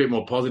a little bit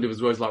more positive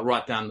as well. He's like,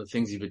 write down the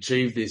things you've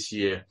achieved this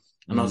year.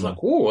 And I was like,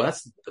 "Oh,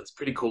 that's a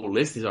pretty cool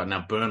list." He's like,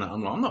 "Now burn it."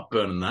 I'm like, "I'm not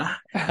burning that."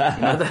 You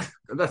know,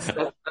 that's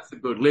a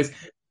good list.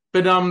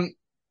 But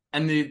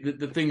and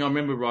the thing I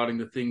remember writing,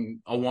 the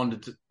thing I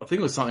think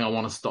it was something I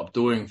want to stop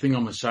doing, thing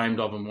I'm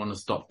ashamed of and want to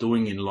stop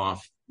doing in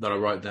life that I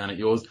wrote down at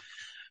yours.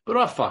 But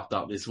I fucked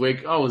up this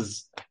week. I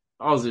was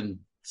in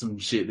some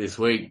shit this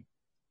week,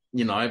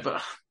 you know,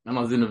 and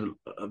I was in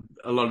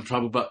a lot of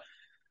trouble. But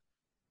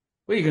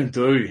what are you gonna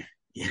do?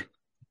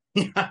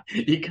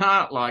 You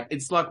can't, like,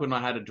 it's like when I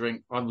had a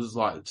drink, I was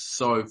like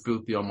so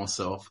filthy on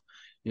myself,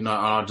 you know,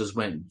 and I just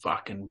went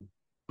fucking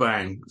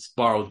bang,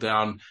 spiraled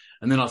down.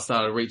 And then I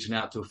started reaching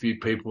out to a few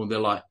people and they're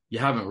like, "You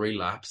haven't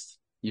relapsed.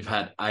 You've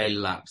had a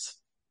lapse.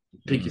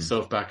 Pick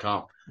yourself back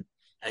up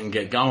and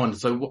get going."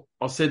 So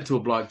I said to a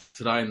bloke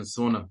today in the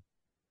sauna,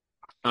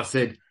 I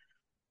said,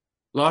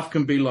 life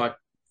can be like,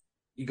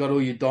 you got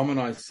all your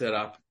dominoes set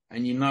up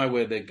and you know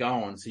where they're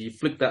going. So you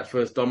flick that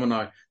first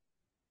domino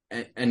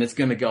and it's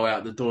going to go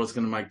out the door. It's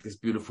going to make this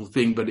beautiful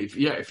thing. But if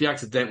you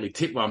accidentally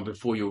tip one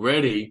before you're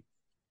ready,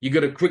 you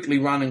got to quickly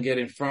run and get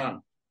in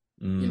front.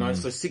 You know,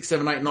 so 6,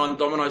 7, 8, 9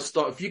 dominoes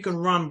stop. If you can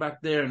run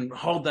back there and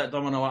hold that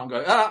domino up and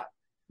go,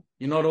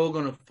 you're not all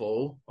going to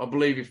fall. I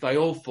believe if they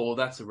all fall,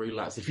 that's a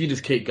relapse. If you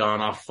just keep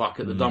going, fuck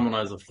it, the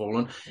dominoes have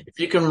fallen. If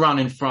you can run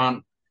in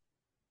front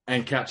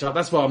and catch up,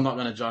 that's why I'm not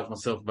going to judge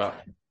myself about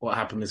what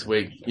happened this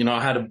week. You know,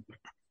 I had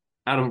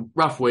a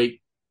rough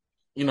week.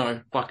 You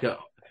know, fuck it.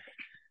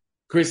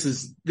 Chris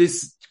has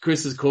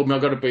called me.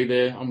 I've got to be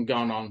there. I'm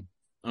going on.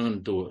 I'm going to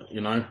do it,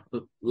 you know.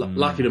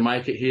 Lucky to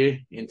make it here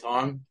in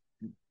time.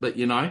 But,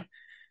 you know,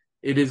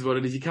 it is what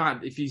it is. You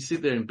can't, if you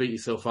sit there and beat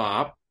yourself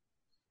up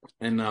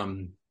and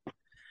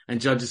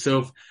judge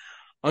yourself.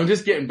 I'm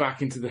just getting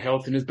back into the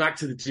healthiness, back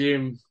to the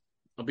gym.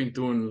 I've been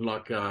doing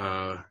like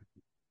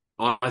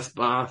ice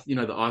bath, you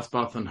know, the ice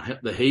bath and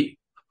the heat,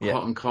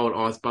 hot and cold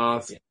ice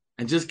baths,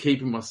 and just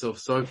keeping myself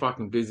so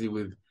fucking busy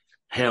with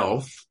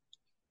health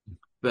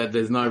that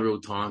there's no real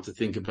time to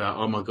think about,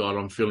 oh my God,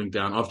 I'm feeling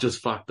down. I've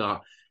just fucked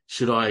up.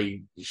 Should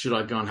I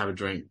go and have a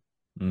drink?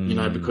 You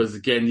know, because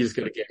again, you just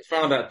got to get in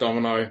front of that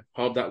domino,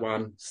 hold that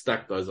one,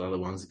 stack those other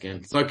ones again.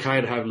 It's okay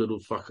to have little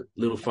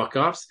fuck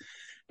ups,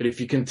 but if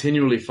you're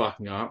continually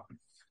fucking up,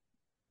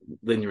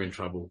 then you're in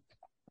trouble.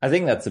 I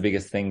think that's the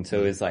biggest thing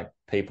too, is like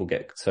people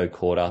get so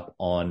caught up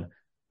on,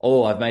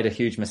 oh, I've made a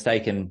huge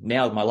mistake and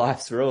now my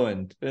life's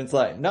ruined. And it's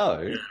like,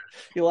 no,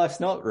 your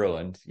life's not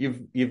ruined.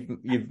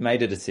 You've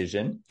made a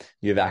decision,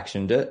 you've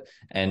actioned it,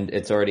 and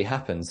it's already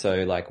happened.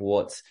 So like,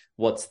 what's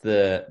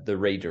the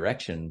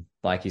redirection?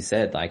 Like you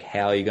said, like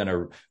how are you going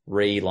to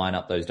line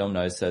up those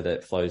dominoes so that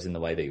it flows in the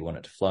way that you want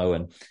it to flow?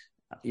 And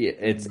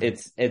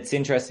it's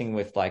interesting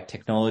with like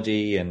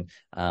technology and,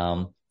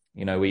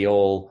 you know, we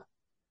all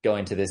go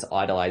into this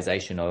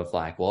idolization of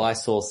like, well, I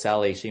saw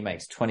Sally, she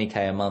makes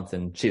 20K a month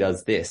and she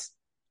does this.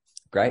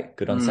 Great.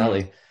 Good on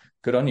Sally.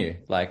 Good on you.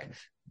 Like,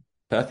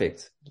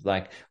 perfect.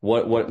 Like,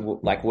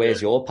 like,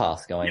 where's your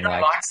path going? You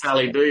don't like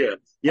Sally, do you?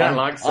 You don't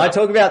like Sally. I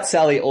talk about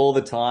Sally all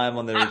the time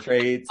on the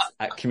retreats,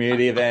 at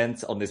community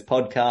events, on this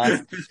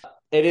podcast.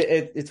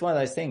 It's one of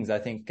those things. I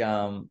think,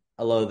 a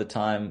lot of the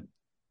time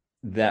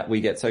that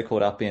we get so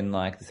caught up in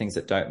like the things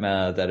that don't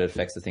matter that it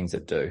affects the things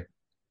that do.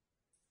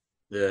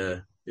 Yeah.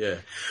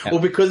 Well,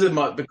 because of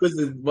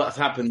what's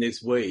happened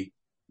this week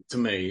to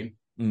me,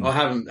 I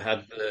haven't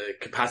had the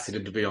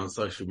capacity to be on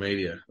social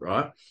media,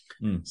 right?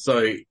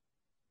 So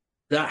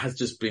that has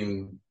just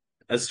been,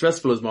 as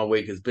stressful as my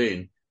week has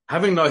been,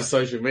 having no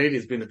social media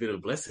has been a bit of a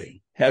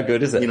blessing. How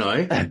good is it? You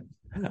know?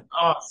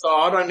 So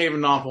I don't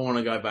even know if I want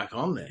to go back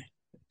on there.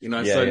 You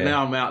know,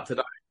 now I'm out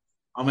today.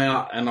 I'm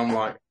out and I'm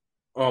like,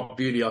 oh,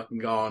 beauty, I can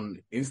go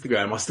on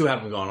Instagram. I still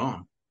haven't gone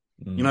on.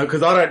 You know,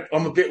 because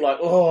I'm a bit like,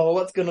 oh,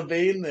 what's going to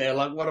be in there?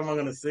 Like, what am I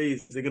going to see?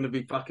 Is there going to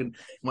be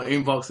my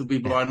inbox will be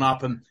blown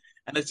up? And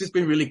it's just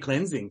been really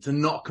cleansing to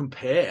not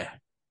compare,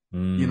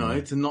 you know,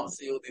 to not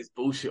see all this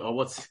bullshit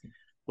or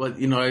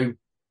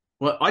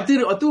I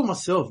do it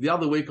myself. The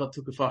other week I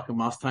took a fucking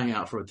Mustang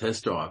out for a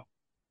test drive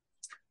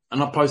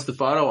and I post the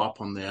photo up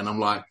on there and I'm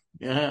like,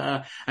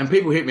 yeah. And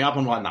people hit me up.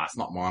 I'm like, nah, it's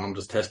not mine. I'm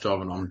just test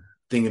driving. I'm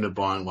thinking of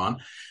buying one.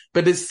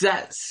 But it's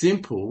that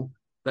simple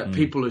that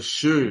people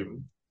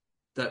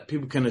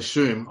can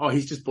assume, oh,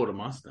 he's just bought a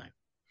Mustang.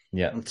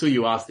 Yeah. Until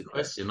you ask the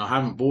question, I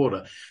haven't bought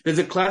it. There's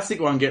a classic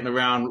one getting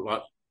around,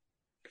 like,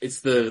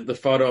 it's the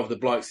photo of the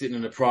bloke sitting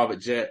in a private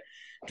jet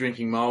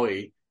drinking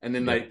Moe, and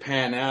then they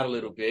pan out a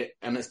little bit,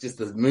 and it's just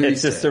a movie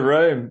It's set. just a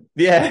room.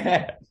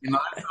 Yeah. You know,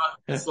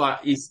 it's like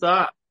I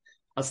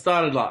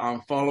started like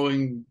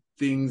unfollowing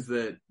things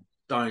that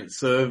don't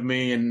serve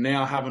me, and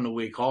now having a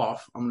week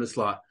off, I'm just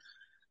like,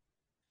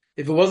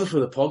 if it wasn't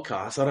for the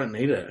podcast, I don't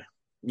need it.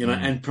 You know,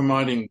 and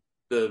promoting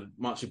the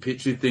Machu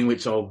Picchu thing,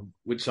 which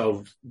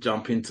I'll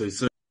jump into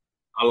soon.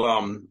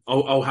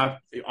 I'll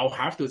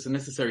have to. It's a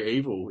necessary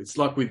evil. It's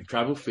like with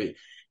Travel Fit.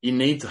 You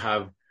need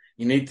to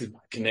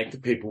connect to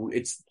people.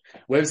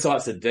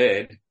 Websites are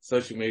dead.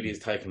 Social media is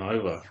taken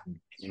over,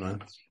 you know,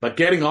 but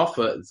getting off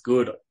it's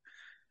good.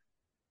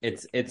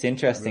 It's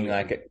interesting. Really,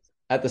 like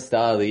at the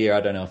start of the year,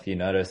 I don't know if you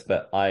noticed,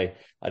 but I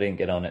didn't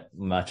get on it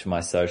much of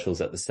my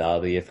socials at the start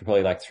of the year for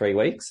probably like 3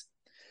 weeks.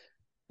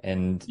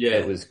 And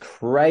it was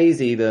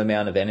crazy the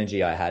amount of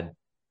energy I had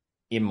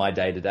in my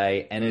day to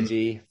day,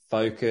 energy,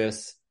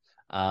 focus.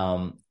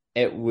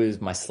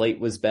 My sleep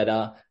was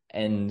better.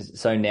 And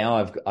so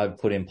now I've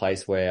put in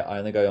place where I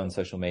only go on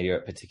social media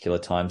at particular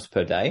times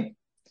per day.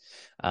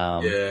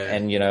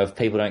 And you know, if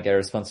people don't get a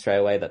response straight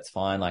away, that's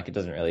fine. Like it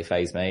doesn't really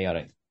faze me. I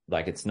don't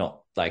like, it's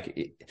not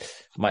like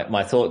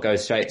my thought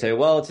goes straight to,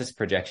 well, it's just a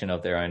projection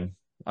of their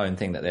own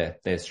thing that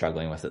they're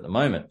struggling with at the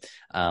moment.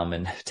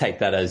 And take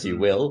that as you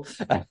will,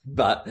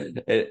 but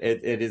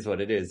it is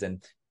what it is.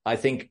 And I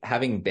think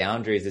having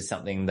boundaries is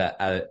something that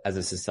as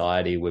a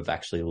society we've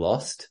actually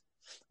lost.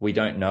 We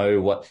don't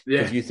know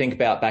if you think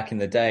about back in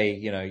the day,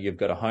 you know, you've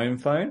got a home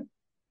phone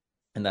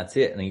and that's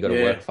it. And then you got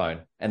a work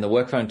phone, and the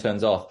work phone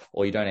turns off,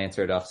 or you don't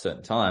answer it after a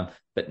certain time.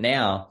 But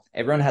now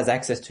everyone has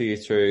access to you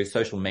through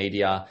social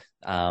media,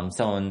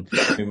 someone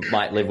who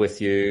might live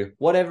with you,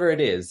 whatever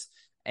it is.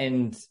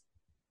 And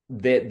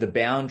the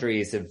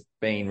boundaries have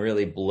been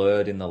really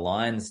blurred in the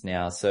lines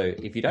now. So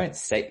if you don't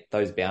set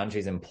those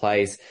boundaries in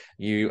place,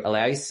 you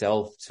allow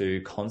yourself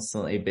to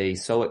constantly be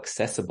so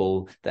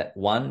accessible that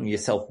one, your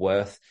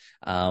self-worth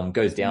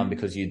goes down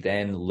because you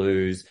then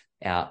lose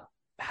out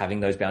having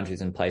those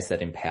boundaries in place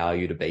that empower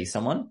you to be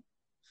someone,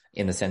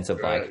 in the sense of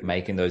like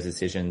making those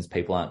decisions.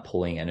 People aren't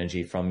pulling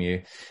energy from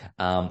you.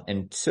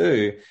 And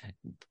two,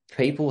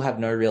 people have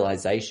no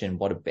realization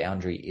what a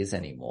boundary is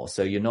anymore.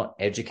 So you're not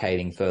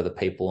educating further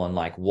people on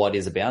like, what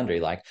is a boundary?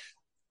 Like,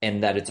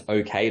 and that it's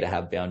okay to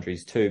have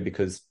boundaries too,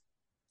 because,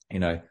 you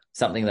know,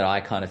 something that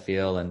I kind of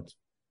feel, and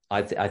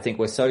I think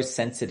we're so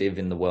sensitive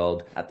in the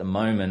world at the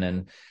moment,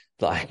 and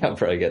like, I'll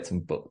probably get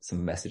some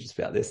messages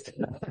about this,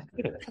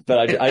 but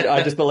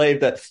I just believe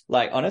that,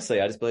 like,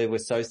 honestly, I just believe we're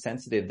so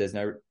sensitive. There's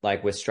no,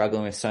 like, we're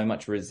struggling with so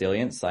much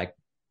resilience. Like,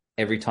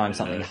 every time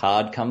something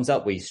hard comes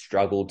up, we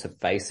struggle to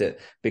face it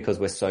because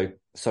we're so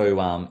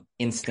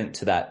instant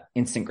to that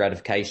instant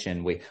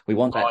gratification. We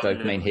want that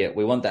dopamine hit.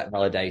 We want that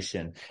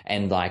validation.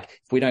 And like,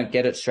 if we don't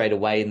get it straight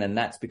away, and then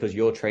that's because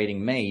you're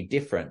treating me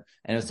different.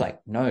 And it's like,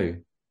 no,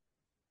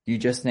 you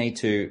just need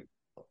to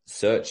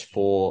search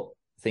for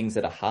things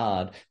that are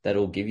hard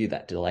that'll give you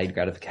that delayed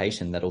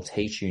gratification, that'll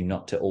teach you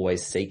not to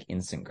always seek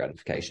instant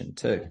gratification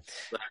too.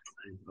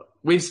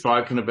 We've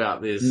spoken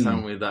about this,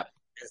 haven't we, that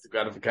instant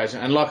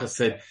gratification. And like I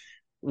said,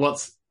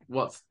 what's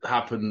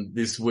happened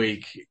this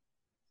week,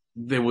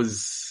 it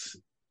was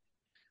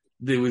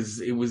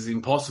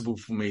impossible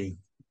for me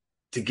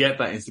to get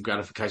that instant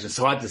gratification.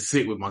 So I had to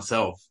sit with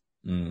myself,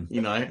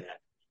 you know,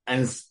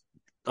 and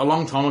a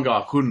long time ago,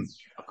 I couldn't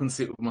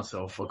sit with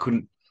myself. I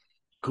couldn't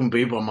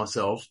be by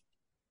myself.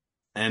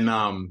 And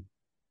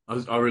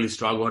I really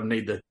struggled. I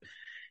need the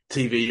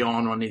TV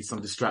on, or I need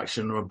some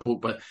distraction or a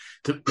book. But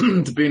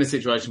to be in a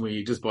situation where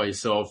you're just by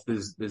yourself,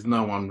 there's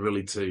no one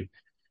really to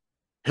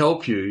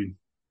help you.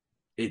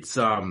 It's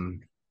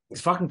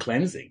fucking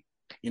cleansing,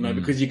 you know,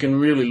 because you can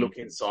really look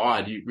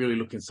inside. You really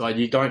look inside.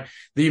 You don't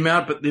the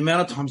amount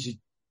of times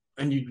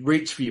you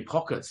reach for your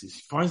pockets, your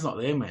phone's not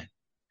there, man.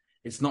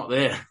 It's not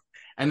there.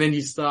 And then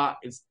you start,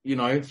 it's, you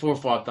know, 4 or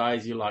 5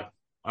 days, you're like,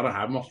 I don't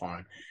have my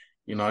phone,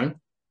 you know.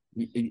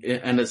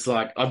 And it's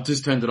like, I've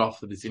just turned it off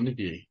for this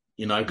interview,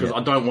 you know, because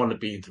I don't want to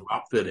be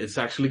interrupted. It's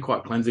actually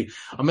quite cleansing.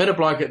 I met a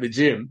bloke at the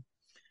gym.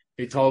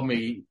 He told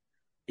me,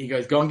 he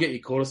goes, go and get your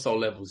cortisol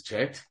levels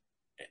checked.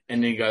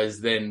 And he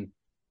goes, then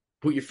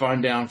put your phone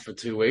down for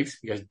 2 weeks.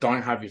 He goes,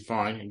 don't have your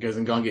phone. He goes,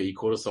 and go and get your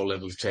cortisol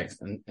levels checked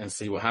and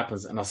see what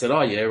happens. And I said,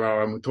 oh yeah,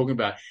 right. And we're talking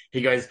about,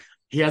 he goes,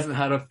 he hasn't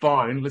had a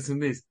phone.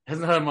 Listen to this.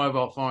 Hasn't had a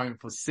mobile phone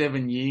for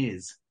 7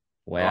 years.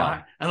 Wow.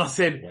 Right? And I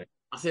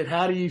said,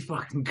 how do you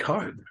fucking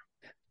cope?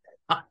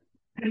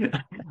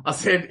 I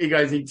said, he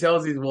goes, he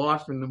tells his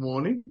wife in the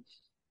morning,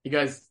 he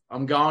goes,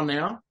 I'm going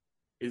now.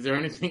 Is there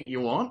anything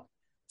you want?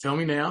 Tell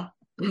me now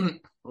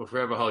or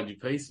forever hold your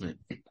peace, man.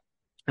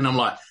 And I'm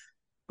like,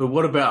 but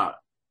what about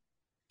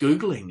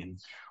Googling, and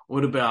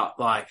what about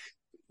like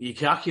your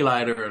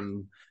calculator,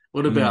 and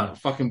what about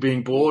fucking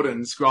being bored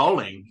and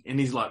scrolling? And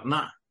he's like,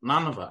 nah,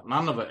 none of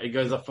it. He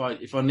goes,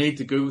 if I need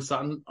to Google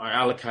something, I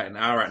allocate an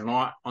hour at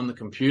night on the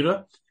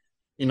computer.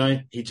 You know,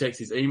 he checks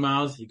his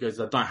emails. He goes,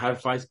 I don't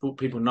have Facebook.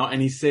 People know.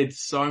 And he said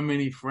so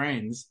many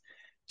friends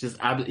he's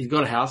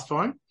got a house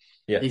phone.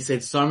 Yeah. He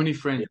said so many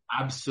friends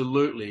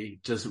absolutely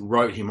just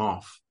wrote him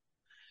off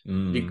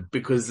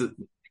because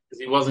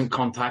he wasn't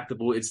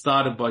contactable. It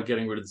started by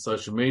getting rid of the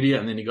social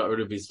media, and then he got rid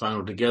of his phone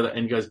altogether.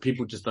 And he goes,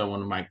 people just don't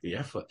want to make the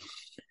effort.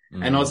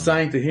 And I was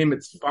saying to him,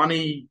 it's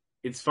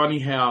funny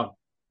how,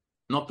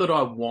 not that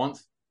I want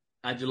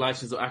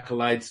adulations or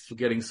accolades for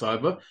getting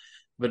sober,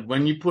 but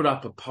when you put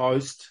up a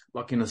post,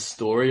 like in a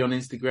story on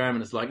Instagram,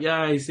 and it's like,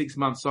 yay, 6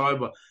 months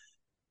sober,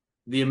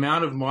 the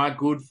amount of my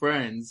good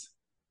friends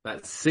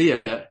that see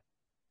it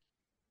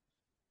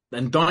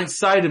and don't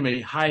say to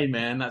me, hey,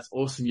 man, that's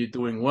awesome, you're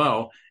doing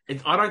well.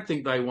 I don't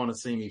think they want to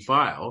see me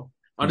fail.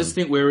 I just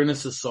think we're in a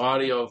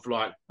society of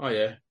like, oh,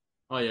 yeah,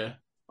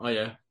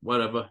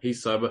 whatever,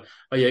 he's sober.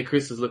 Oh, yeah,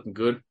 Chris is looking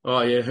good.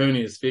 Oh, yeah,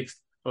 Hooney is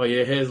fixed. Oh,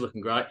 yeah, hair's looking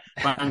great.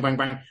 Bang, bang,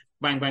 bang,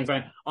 bang, bang,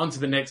 bang. On to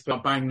the next,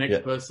 bang,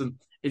 next person.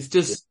 It's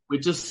just,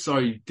 we're just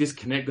so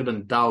disconnected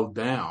and dulled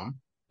down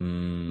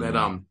that,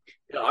 I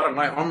don't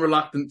know, I'm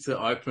reluctant to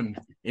open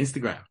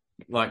Instagram.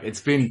 Like,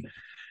 it's been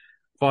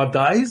 5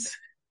 days.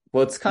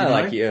 Well, it's kind of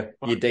like you're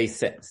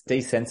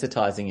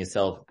desensitizing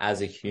yourself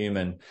as a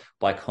human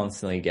by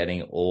constantly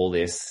getting all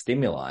this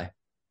stimuli.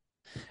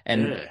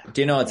 And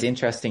do you know what's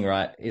interesting,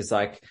 right? Is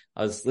like,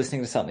 I was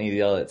listening to something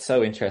the other, it's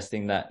so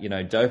interesting that, you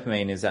know,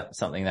 dopamine is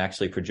something that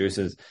actually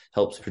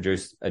helps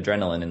produce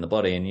adrenaline in the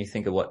body. And you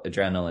think of what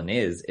adrenaline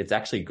is, it's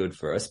actually good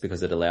for us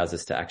because it allows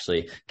us to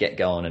actually get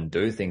going and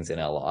do things in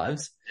our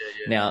lives.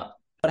 Now,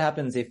 what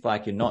happens if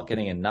like you're not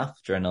getting enough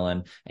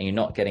adrenaline and you're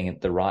not getting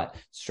the right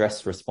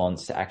stress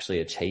response to actually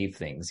achieve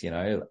things,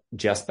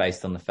 just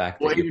based on the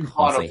fact that you're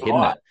constantly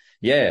hitting it.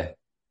 Yeah.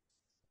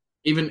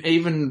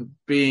 Even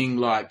being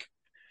like,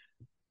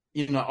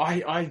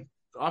 I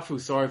feel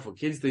sorry for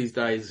kids these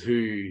days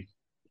who,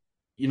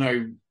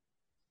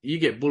 you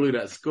get bullied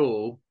at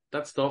school,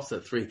 that stops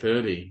at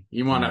 3:30.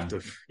 You might have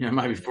to,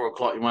 maybe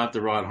 4:00, you might have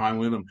to ride home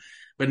with them.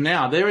 But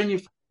now they're in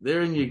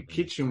your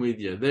kitchen with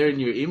you. They're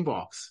in your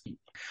inbox.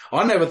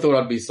 I never thought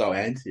I'd be so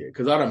anti it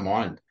because I don't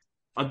mind.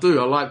 I do.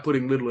 I like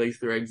putting little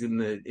Easter eggs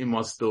in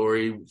my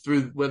story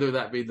through, whether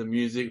that be the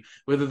music,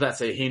 whether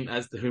that's a hint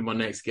as to who my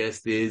next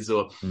guest is,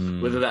 or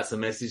whether that's a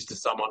message to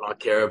someone I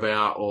care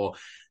about, or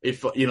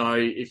if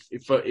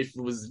it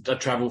was a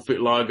Travel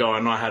Fit logo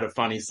and I had a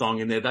funny song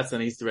in there, that's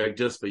an Easter egg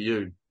just for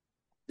you.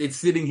 It's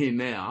sitting here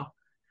now,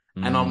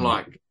 and I'm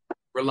like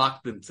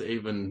reluctant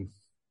to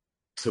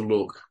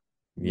look.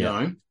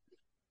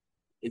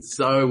 It's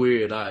so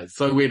weird. It's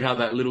so weird how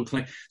that little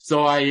clean.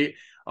 So I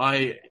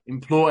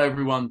implore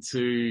everyone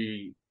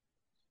to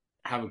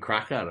have a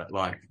crack at it.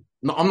 Like,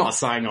 I'm not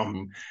saying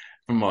I'm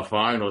from my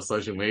phone or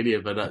social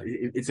media, but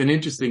it's an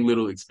interesting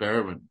little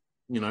experiment,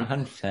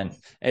 100%.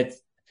 It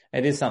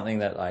is something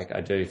that like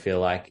I do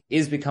feel like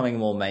is becoming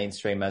more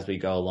mainstream as we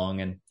go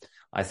along. And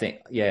I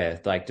think,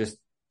 like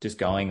just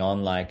going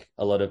on, like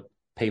a lot of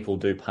people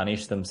do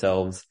punish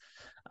themselves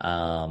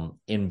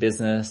in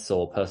business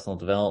or personal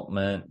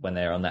development when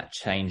they're on that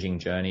changing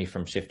journey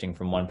from shifting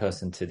from one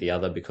person to the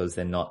other because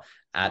they're not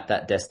at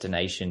that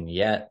destination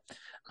yet.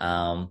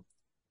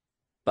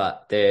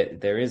 But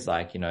there is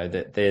like,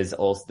 there's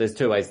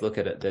two ways to look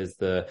at it. There's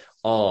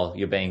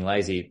you're being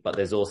lazy, but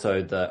there's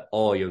also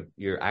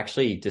you're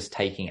actually just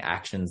taking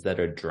actions that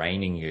are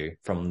draining you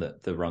from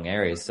the wrong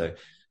areas. So,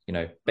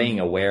 being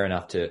aware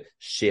enough to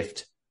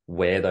shift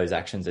where those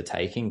actions are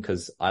taking.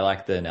 Cause I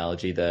like the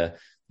analogy, the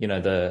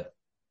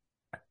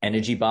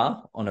energy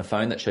bar on a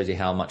phone that shows you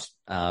how much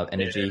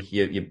energy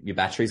your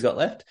battery's got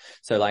left.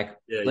 So like,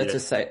 let's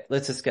just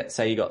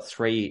say you got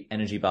 3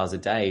 energy bars a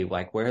day.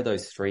 Like, where are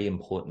those 3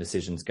 important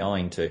decisions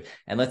going to?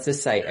 And let's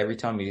just say every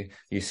time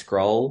you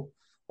scroll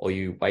or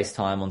you waste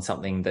time on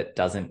something that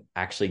doesn't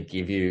actually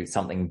give you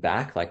something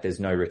back, like there's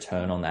no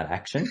return on that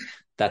action,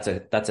 that's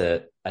a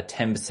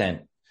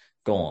 10%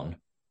 gone.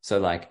 So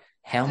like,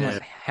 how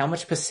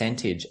much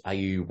percentage are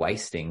you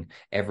wasting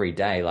every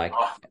day? Like,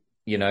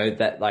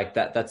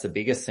 that's the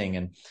biggest thing.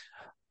 And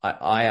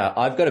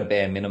I've got a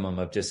bare minimum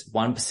of just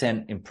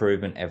 1%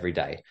 improvement every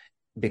day,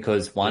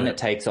 because it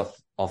takes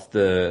off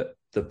the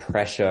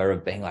pressure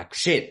of being like,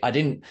 shit, I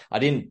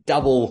didn't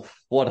double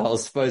what I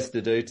was supposed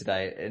to do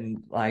today.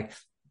 And like,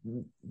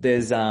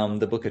 there's,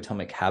 the book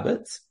Atomic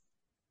Habits,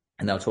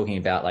 and they were talking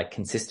about like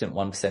consistent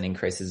 1%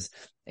 increases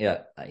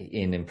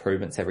in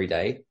improvements every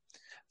day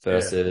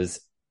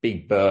versus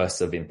big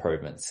bursts of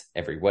improvements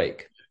every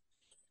week.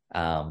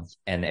 And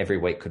every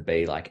week could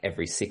be like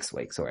every 6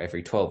 weeks or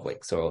every 12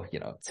 weeks or,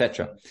 et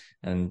cetera.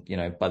 And,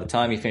 by the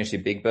time you finish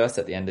your big burst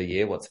at the end of the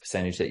year, what's the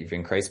percentage that you've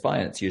increased by?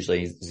 And it's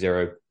usually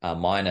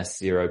minus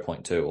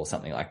 0.2 or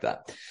something like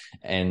that.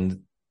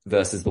 And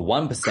versus the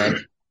 1%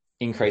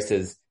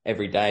 increases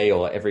every day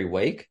or every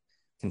week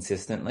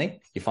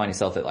consistently, you find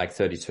yourself at like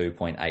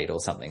 32.8 or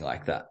something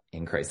like that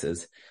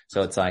increases.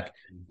 So it's like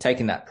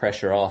taking that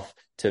pressure off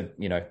to,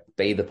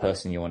 be the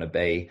person you want to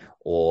be,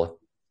 or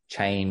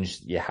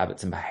change your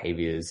habits and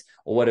behaviors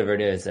or whatever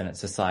it is. And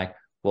it's just like,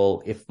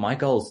 well, if my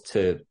goal is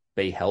to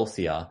be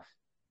healthier,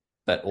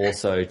 but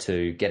also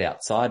to get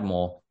outside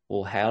more,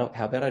 well, how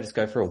about I just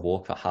go for a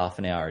walk for half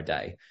an hour a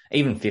day?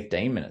 Even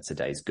 15 minutes a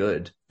day is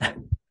good.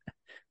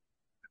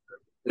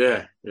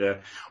 Yeah.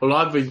 Well,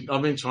 I've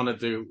been trying to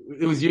do,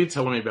 it was you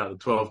telling me about the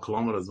 12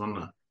 kilometers,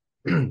 wasn't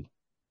it?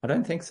 I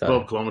don't think so.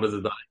 12 kilometers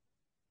a day.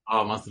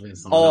 Oh, it must have been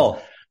something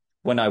else.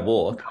 When I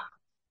walk.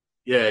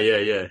 Yeah.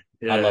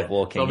 I love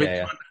walking.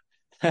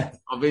 So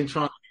I've been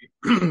trying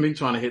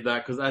to hit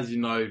that because, as you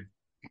know,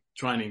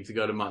 training to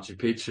go to Machu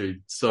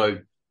Picchu. So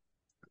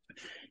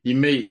you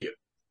meet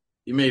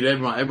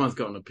everyone. Everyone's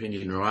got an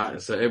opinion,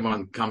 right? So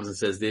everyone comes and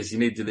says this, you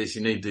need to do this,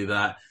 you need to do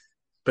that.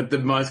 But the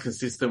most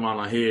consistent one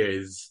I hear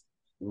is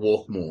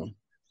walk more.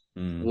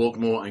 Walk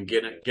more and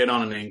get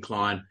on an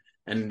incline.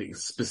 And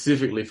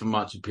specifically for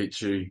Machu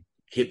Picchu,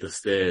 hit the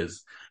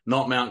stairs.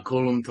 Not Mount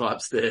Coolum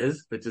type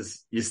stairs, but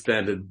just your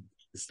standard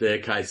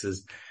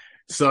staircases.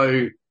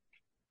 So,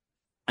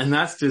 and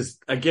that's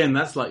just, again,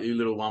 that's like your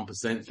little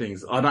 1%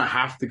 things. I don't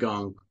have to go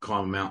and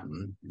climb a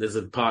mountain. There's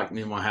a park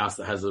near my house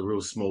that has a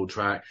real small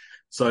track.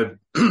 So,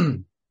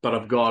 but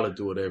I've got to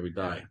do it every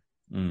day.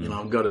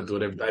 I've got to do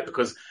it every day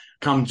because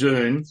come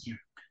June,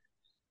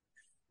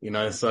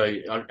 so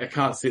I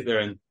can't sit there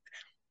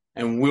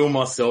and will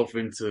myself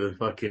into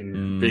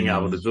fucking being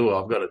able to do it.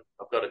 I've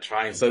got to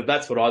train. So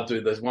that's what I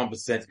do. There's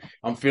 1%.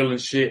 I'm feeling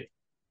shit.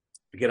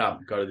 Get up,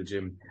 go to the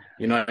gym.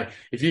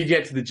 If you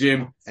get to the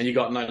gym and you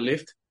got no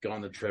lift, go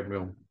on the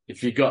treadmill.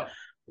 If you got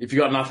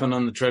nothing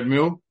on the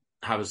treadmill,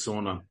 have a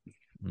sauna.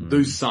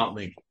 Do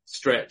something.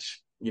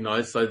 Stretch.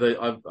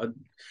 So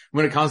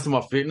when it comes to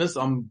my fitness,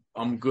 I'm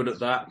good at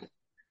that.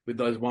 with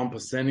those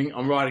 1%ing.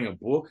 I'm writing a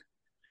book.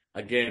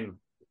 Again,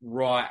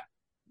 write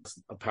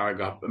a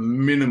paragraph, a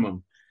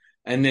minimum.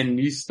 And then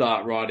you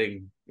start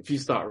writing. If you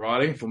start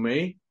writing, for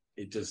me,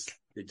 it just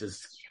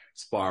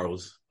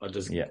spirals. I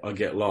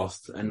get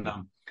lost. And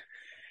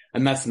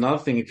that's another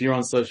thing. If you're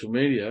on social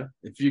media,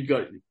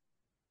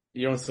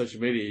 you're on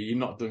social media, you're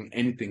not doing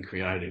anything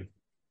creative,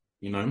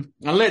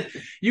 unless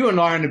you and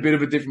I are in a bit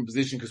of a different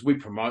position because we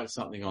promote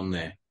something on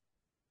there.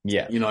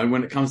 Yeah.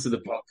 When it comes to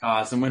the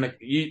podcast and when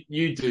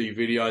you do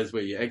videos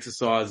where you're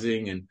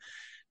exercising, and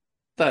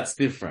that's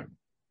different,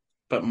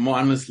 but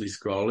mindlessly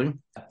scrolling.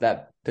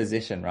 That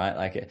position,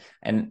 right?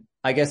 And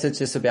I guess it's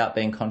just about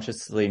being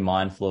consciously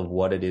mindful of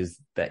what it is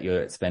that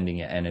you're spending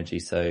your energy.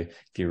 So if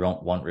you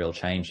want real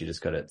change, you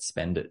just got to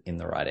spend it in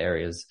the right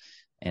areas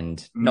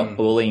and not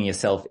bullying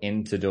yourself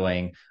into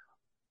doing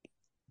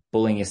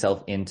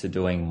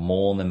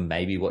more than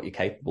maybe what you're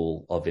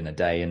capable of in a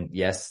day. And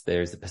yes,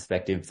 there's the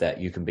perspective that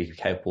you can be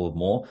capable of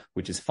more,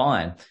 which is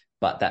fine.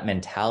 But that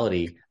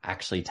mentality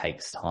actually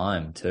takes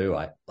time too.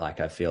 I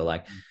feel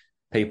like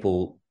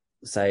people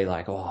say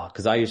like, oh,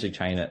 because I usually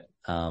train at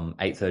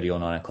 8:30 or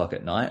 9 o'clock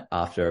at night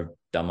after I've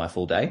done my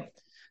full day.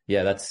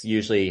 Yeah, that's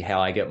usually how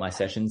I get my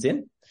sessions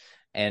in.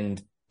 And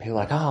people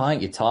are like, oh,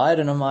 aren't you tired?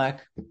 And I'm like,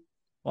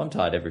 well, I'm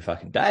tired every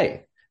fucking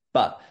day.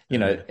 But,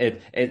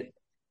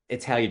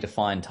 it's how you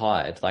define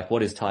tired. Like,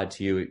 what is tired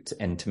to you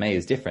and to me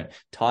is different.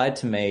 Tired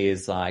to me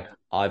is like,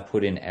 I've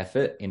put in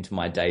effort into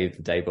my day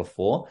the day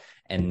before.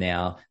 And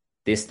now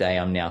this day,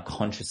 I'm now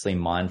consciously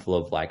mindful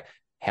of like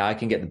how I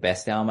can get the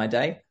best out of my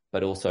day,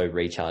 but also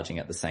recharging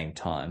at the same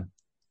time.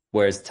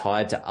 Whereas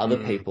tired to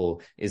other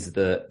people is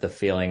the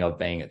feeling of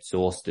being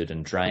exhausted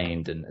and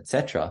drained and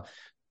etc.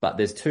 But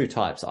there's two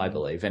types, I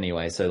believe,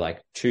 anyway. So like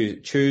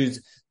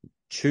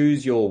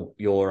choose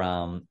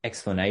your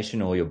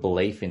explanation or your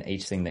belief in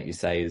each thing that you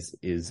say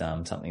is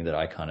something that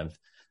I kind of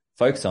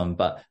focus on.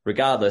 But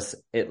regardless,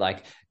 it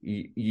like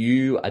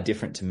you are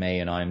different to me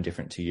and I am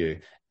different to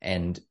you.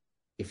 And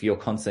if you're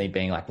constantly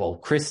being like, well,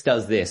 Chris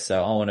does this,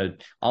 so I want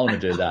to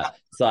do that.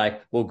 It's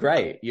like, well,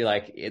 great. You're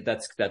like,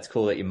 that's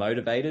cool that you're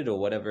motivated or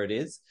whatever it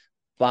is,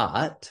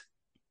 but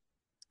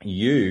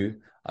you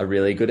are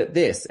really good at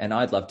this. And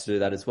I'd love to do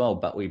that as well.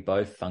 But we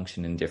both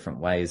function in different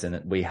ways.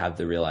 And we have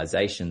the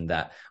realization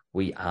that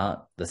we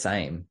aren't the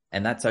same.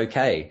 And that's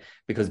okay,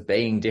 because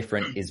being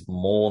different is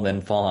more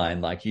than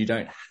fine. Like, you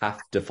don't have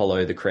to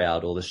follow the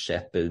crowd or the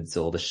shepherds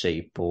or the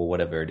sheep or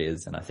whatever it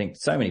is. And I think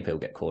so many people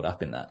get caught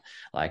up in that.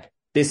 Like,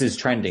 this is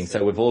trending,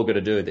 so we've all got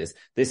to do this.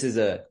 This is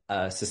a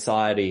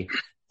society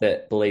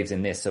that believes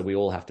in this, so we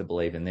all have to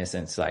believe in this.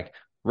 And it's like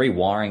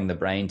rewiring the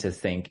brain to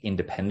think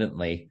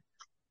independently.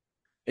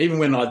 Even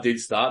when I did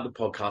start the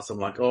podcast, I'm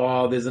like,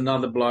 oh, there's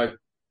another bloke,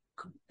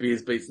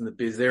 Beers Beats in the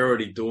Biz. They're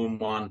already doing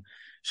one.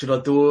 Should I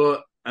do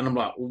it? And I'm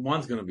like, well,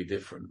 mine's going to be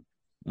different.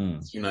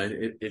 It's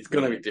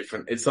going to be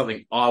different. It's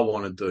something I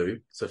want to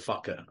do. So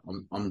fuck it.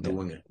 I'm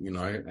doing it,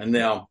 and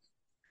now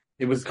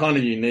it was kind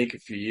of unique a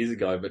few years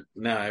ago, but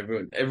now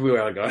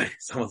everywhere I go,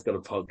 someone's got a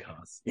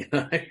podcast,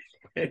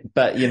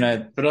 But,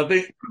 but I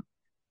think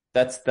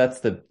that's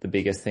the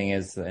biggest thing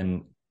is,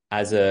 and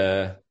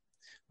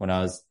when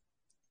I was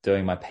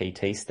doing my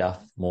PT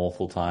stuff more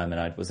full time and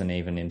I wasn't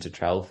even into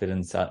travel fit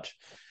and such,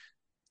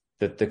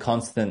 the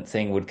constant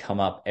thing would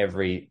come up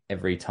every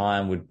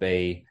time would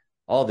be,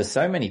 oh, there's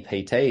so many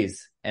PTs.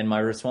 And my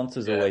response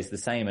was always the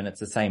same. And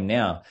it's the same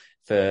now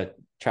for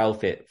travel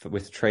fit,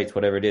 with treats,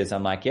 whatever it is.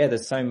 I'm like, yeah,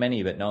 there's so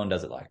many, but no one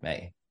does it like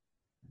me.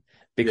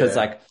 Because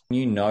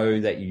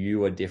that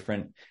you are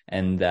different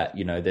and that,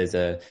 there's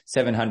a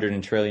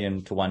 700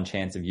 trillion to 1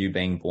 chance of you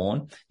being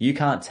born. You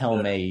can't tell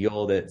me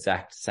you're the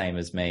exact same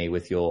as me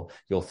with your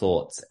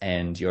thoughts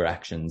and your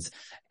actions.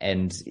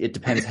 And it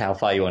depends how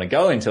far you want to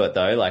go into it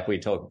though. Like we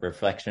talk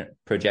reflection,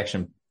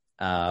 projection,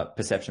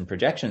 perception,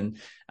 projection.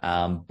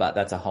 But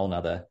that's a whole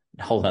nother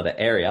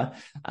area.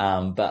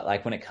 But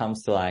like when it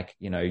comes to like,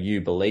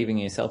 you believing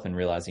in yourself and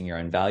realizing your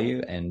own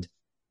value, and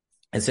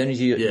as soon as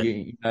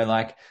you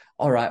like,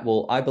 all right,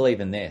 well, I believe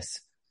in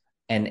this.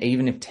 And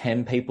even if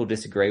 10 people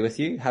disagree with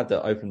you, have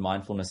the open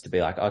mindfulness to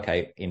be like,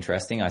 okay,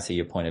 interesting. I see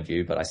your point of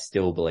view, but I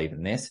still believe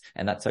in this.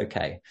 And that's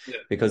okay. Yeah.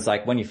 Because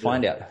like when you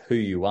find out who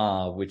you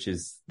are, which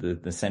is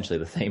essentially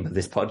the theme of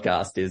this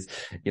podcast is,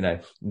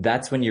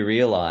 that's when you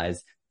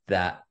realize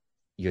that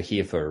you're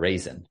here for a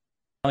reason.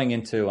 Going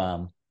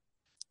into,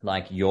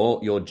 like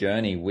your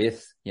journey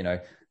with,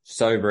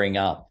 sobering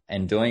up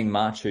and doing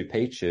Machu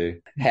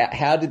Picchu,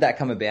 how did that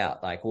come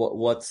about? Like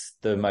what's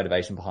the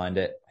motivation behind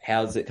it?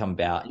 How does it come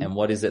about? And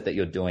what is it that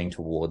you're doing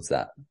towards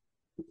that?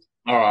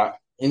 All right.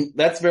 And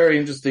that's very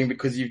interesting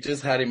because you've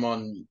just had him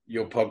on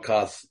your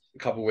podcast a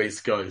couple of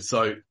weeks ago.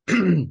 So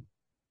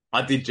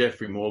I did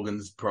Jeffrey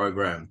Morgan's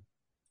program,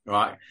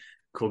 right?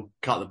 Called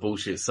Cut the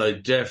Bullshit. So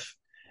Jeff's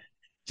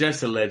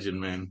a legend,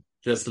 man.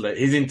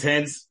 He's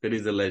intense, but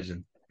he's a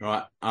legend,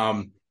 right?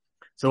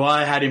 So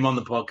I had him on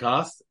the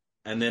podcast.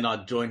 And then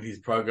I joined his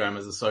program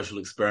as a social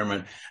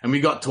experiment, and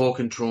we got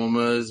talking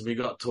traumas. We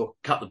got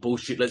cut the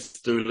bullshit.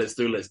 Let's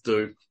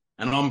do.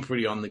 And I'm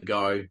pretty on the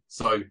go.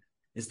 So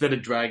instead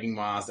of dragging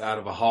my ass out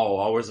of a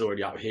hole, I was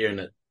already up here and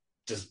it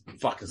just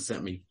fucking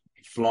sent me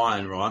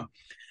flying, right?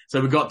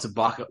 So we got to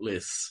bucket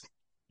lists,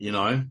 you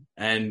know,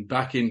 and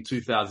back in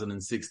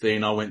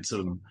 2016, I went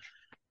to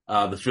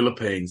the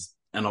Philippines,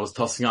 and I was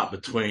tossing up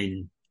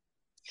between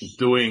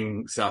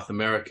doing South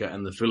America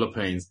and the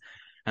Philippines,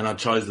 and I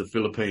chose the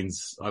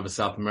Philippines over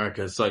South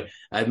America. So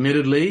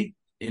admittedly,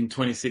 in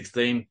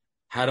 2016,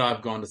 had I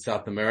gone to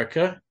South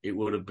America, it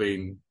would have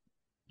been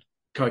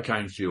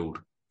cocaine fueled.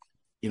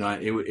 You know,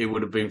 it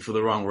would have been for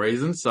the wrong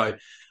reason. So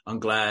I'm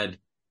glad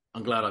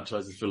I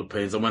chose the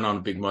Philippines. I went on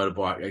a big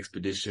motorbike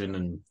expedition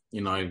and,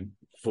 you know,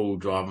 full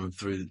driving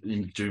through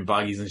dune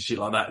buggies and shit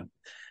like that.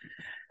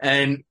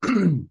 And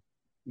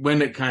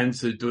when it came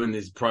to doing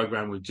this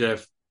program with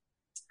Jeff,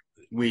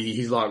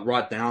 he's like,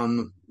 write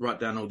down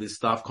all this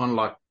stuff, kind of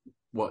like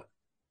what,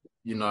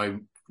 you know,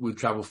 with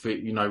Travel Fit,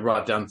 you know,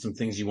 write down some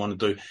things you want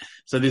to do.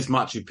 So this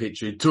Machu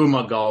Picchu, 2 of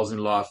my goals in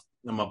life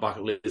on my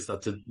bucket list are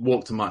to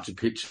walk to Machu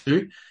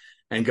Picchu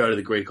and go to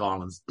the Greek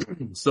islands.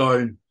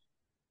 So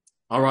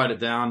I write it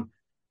down,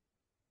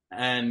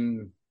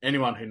 and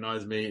anyone who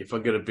knows me, if I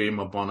get a bee in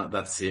my bonnet,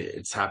 that's it.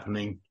 It's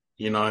happening.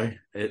 You know,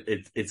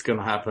 it's going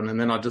to happen. And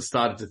then I just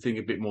started to think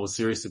a bit more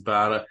serious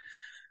about it,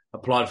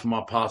 applied for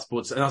my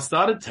passports, and I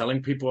started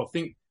telling people, I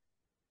think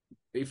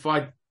if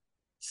I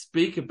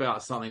speak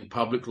about something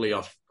publicly,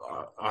 I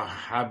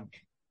have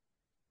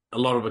a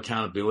lot of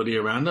accountability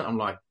around it. I'm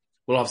like,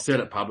 well, I've said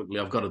it publicly.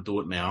 I've got to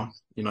do it now.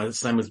 You know, the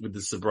same as with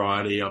the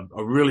sobriety. I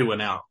really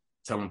went out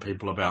telling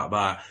people about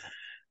that.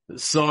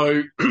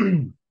 So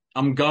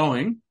I'm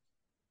going,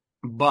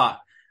 but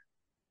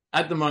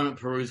at the moment,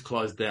 Peru's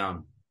closed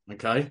down.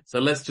 Okay. So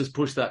let's just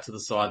push that to the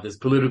side. There's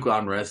political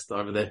unrest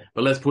over there,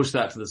 but let's push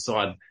that to the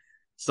side.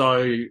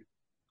 So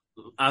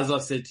as I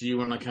said to you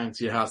when I came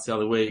to your house the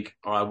other week,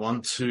 I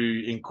want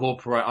to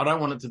incorporate, I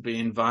don't want it to be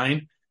in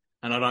vain,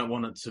 and I don't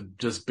want it to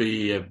just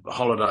be a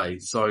holiday.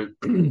 So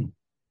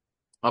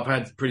I've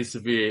had pretty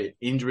severe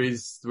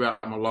injuries throughout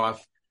my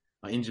life.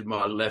 I injured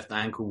my left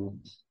ankle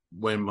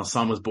when my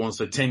son was born.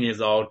 So 10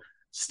 years old,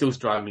 still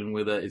struggling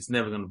with it. It's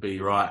never going to be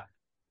right,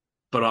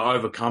 but I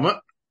overcome it.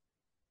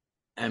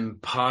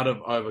 And part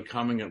of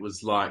overcoming it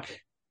was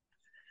like,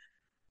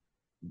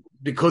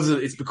 because of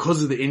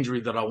the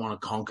injury that I want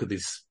to conquer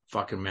this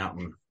fucking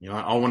mountain. You know,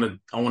 I want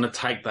to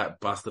take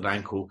that busted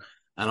ankle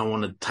and I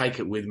want to take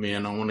it with me,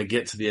 and I want to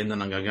get to the end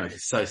and I'm going,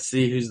 so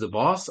see who's the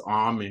boss?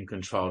 I'm in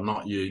control,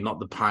 not you, not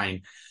the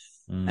pain.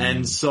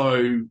 And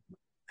so,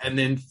 and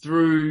then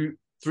through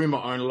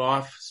my own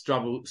life,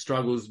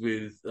 struggles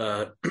with,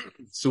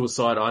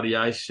 suicide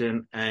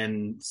ideation.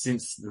 And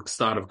since the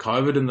start of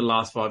COVID in the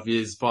last 5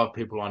 years, 5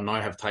 people I know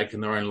have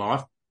taken their own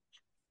life.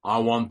 I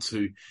don't want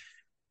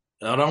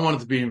it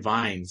to be in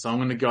vain. So I'm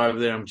going to go over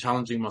there. I'm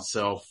challenging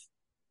myself.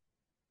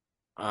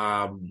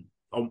 I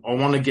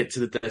want to get to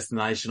the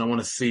destination. I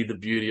want to see the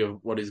beauty of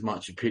what is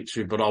Machu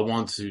Picchu, but I don't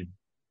want to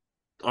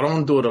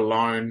do it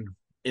alone,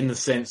 in the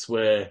sense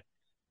where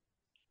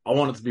I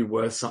want it to be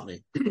worth something.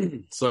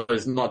 So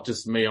it's not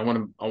just me. I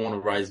want to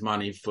raise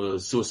money for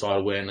suicide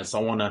awareness. I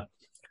want to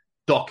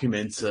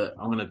document it.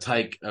 I'm going to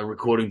take a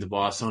recording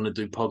device. I'm going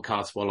to do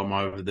podcasts while I'm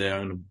over there.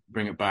 I'm going to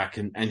bring it back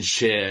and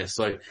share.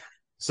 So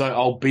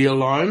I'll be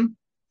alone,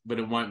 but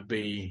it won't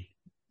be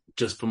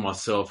just for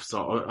myself.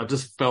 So I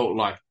just felt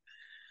like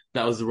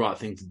that was the right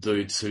thing to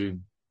do, to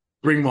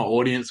bring my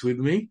audience with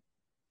me,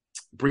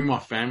 bring my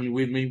family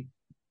with me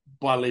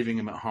by leaving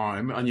them at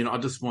home. And, you know, I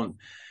just want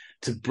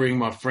to bring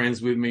my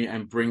friends with me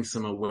and bring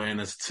some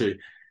awareness to,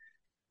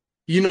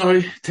 you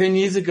know, 10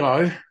 years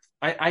ago,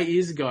 8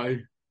 years ago,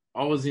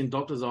 I was in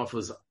doctor's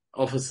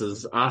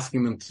offices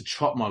asking them to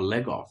chop my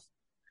leg off.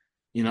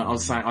 You know, I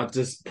was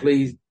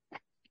saying,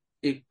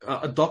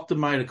 a doctor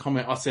made a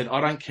comment. I said,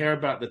 I don't care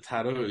about the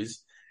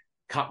tattoos,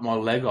 cut my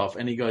leg off.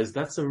 And he goes,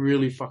 that's a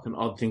really fucking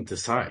odd thing to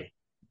say.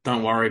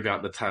 Don't worry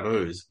about the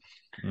tattoos.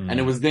 And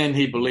it was then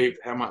he believed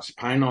how much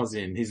pain I was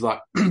in. He's like,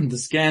 the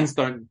scans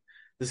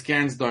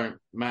don't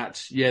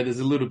match. Yeah, there's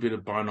a little bit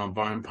of bone on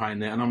bone pain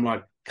there. And I'm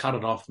like, cut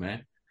it off,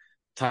 man.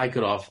 Take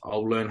it off.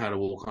 I'll learn how to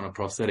walk on a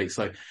prosthetic.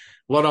 So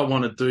what I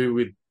want to do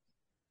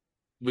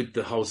with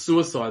the whole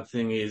suicide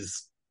thing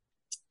is,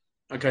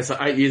 okay, so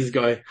 8 years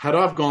ago, had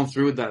I gone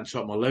through with that and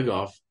shot my leg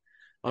off,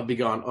 I'd be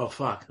going, oh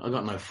fuck, I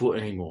got no foot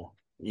anymore,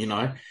 you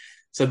know?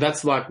 So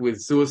that's like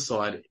with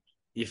suicide.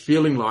 You're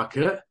feeling like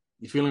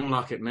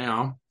it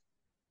now,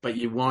 but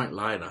you won't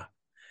later.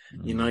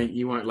 You know,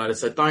 you won't later.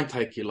 So don't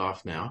take your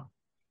life now,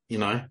 you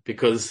know,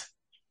 because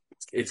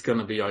it's going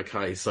to be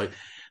okay. So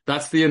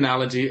that's the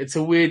analogy. It's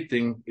a weird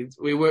thing. It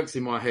works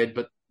in my head,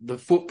 but the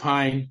foot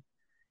pain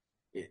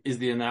is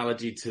the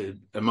analogy to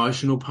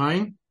emotional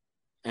pain.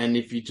 And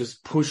if you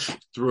just push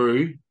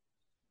through,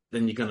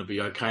 then you're going to be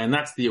okay. And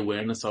that's the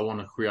awareness I want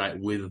to create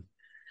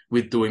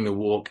with doing the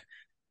walk.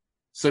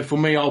 So for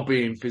me, I'll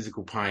be in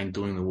physical pain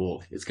doing the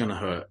walk. It's going to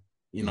hurt,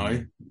 you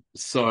know?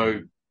 So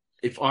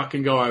if I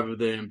can go over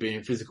there and be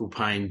in physical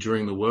pain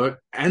during the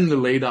work and the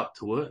lead up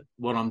to it,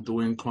 what I'm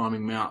doing,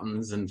 climbing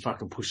mountains and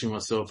fucking pushing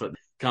myself, it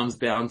comes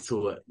down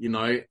to it, you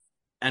know?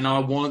 And I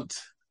want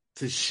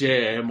to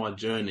share my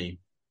journey.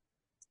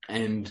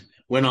 And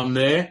when I'm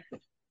there,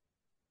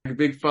 a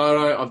big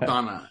photo, I've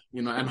done it,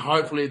 you know, and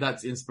hopefully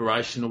that's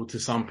inspirational to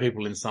some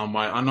people in some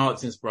way. I know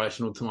it's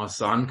inspirational to my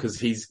son because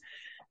he's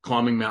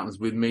climbing mountains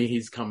with me.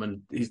 He's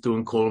doing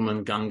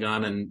Coolum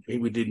Gungan, and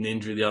we did an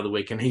injury the other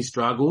week, and he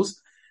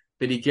struggles,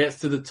 but he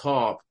gets to the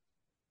top,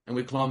 and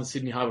we climbed the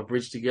Sydney Harbour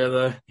Bridge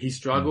together. He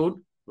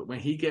struggled, but when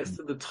he gets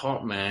to the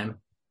top, man,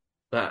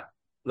 that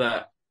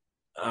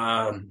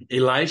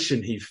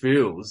elation he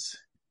feels,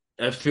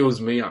 that fills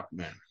me up,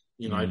 man.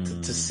 You know,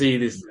 to see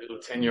this little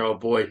 10-year-old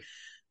boy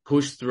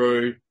push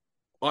through.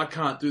 I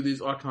can't do this.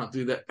 I can't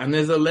do that. And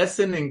there's a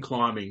lesson in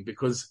climbing,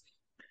 because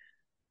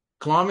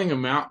climbing a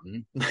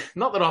mountain,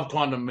 not that I've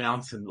climbed a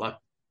mountain, like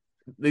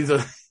these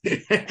are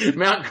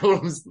Mount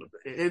Coolum's,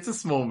 it's a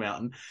small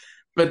mountain,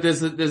 but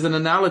there's an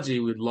analogy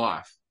with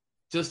life.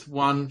 Just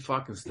one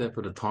fucking step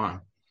at a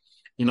time.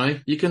 You know,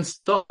 you can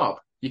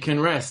stop, you can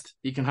rest,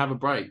 you can have a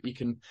break, you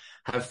can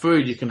have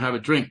food, you can have a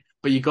drink,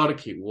 but you got to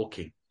keep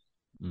walking,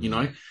 you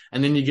know,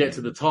 and then you get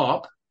to the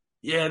top.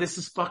 Yeah, this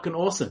is fucking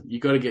awesome. You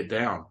got to get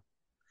down,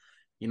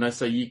 you know,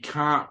 so you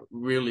can't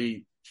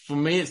really, for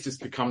me, it's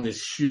just become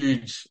this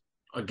huge,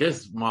 I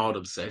guess, mild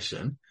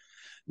obsession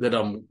that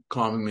I'm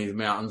climbing these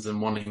mountains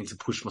and wanting to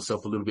push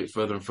myself a little bit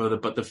further and further.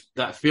 But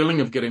that feeling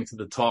of getting to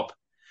the top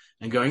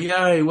and going,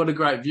 yay, what a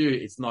great view.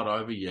 It's not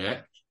over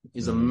yet,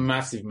 is a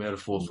massive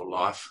metaphor for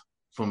life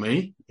for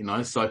me, you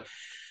know. So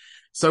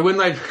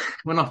when I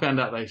found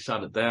out they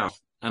shut it down,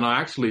 and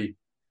I actually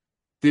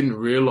didn't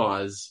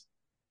realize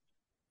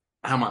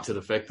how much it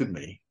affected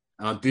me.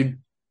 And I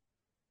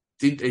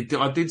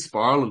did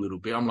spiral a little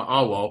bit. I'm like,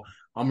 oh, well,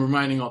 I'm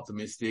remaining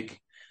optimistic.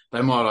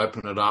 They might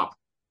open it up.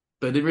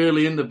 But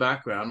really, in the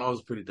background, I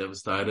was pretty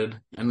devastated,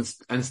 and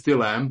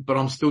still am, but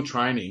I'm still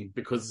training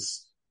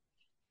because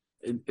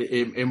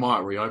it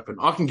might reopen.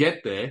 I can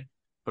get there,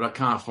 but I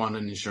can't find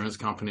an insurance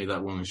company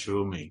that will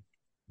insure me.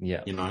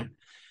 Yeah. You know,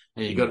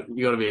 and you got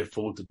to be a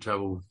fool to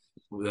travel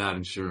without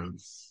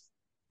insurance.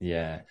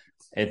 Yeah.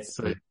 It's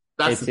a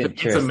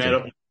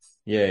metaphor.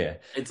 Yeah.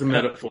 It's a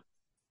metaphor.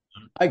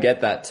 I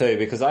get that too,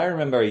 because I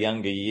remember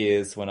younger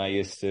years when I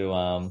used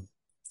to,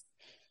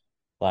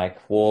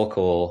 like walk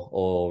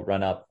or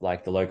run up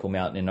like the local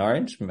mountain in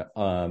Orange,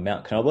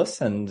 Mount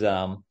Canobolas. And,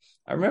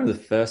 I remember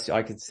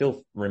I could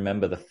still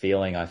remember the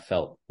feeling I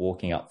felt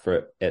walking up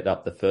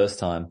up the first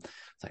time.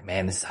 It's like,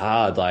 man, this is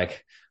hard.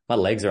 Like my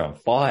legs are on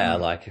fire.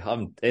 Like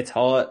it's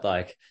hot.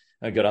 Like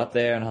I got up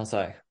there and I was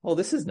like, oh,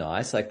 this is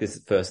nice. Like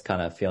this first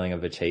kind of feeling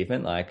of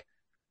achievement, like,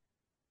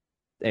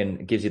 and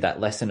it gives you that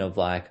lesson of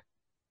like,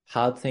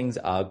 hard things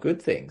are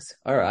good things.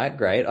 All right,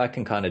 great. I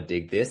can kind of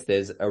dig this.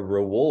 There's a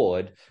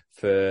reward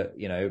for,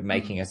 you know,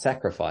 making a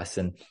sacrifice.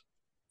 And,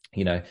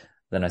 you know,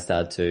 then I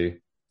started to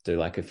do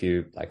like a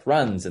few like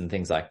runs and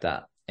things like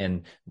that.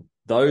 And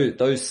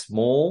those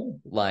small,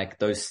 like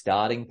those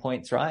starting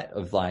points, right?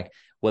 Of like,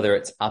 whether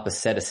it's up a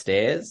set of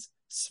stairs,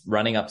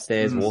 running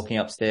upstairs, walking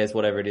upstairs,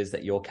 whatever it is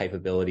that your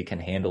capability can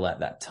handle at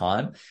that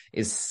time,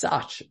 is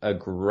such a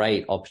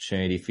great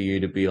opportunity for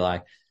you to be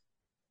like,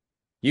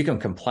 you can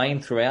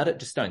complain throughout it,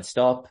 just don't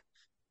stop.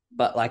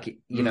 But like,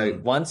 you know,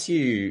 once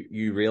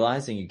you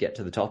realize and you get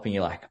to the top and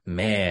you're like,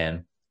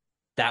 man,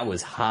 that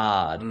was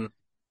hard.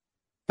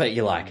 But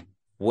you're like,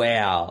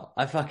 wow,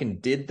 I fucking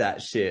did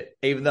that shit,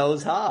 even though it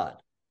was hard.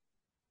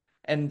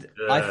 And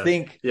I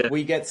think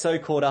we get so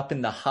caught up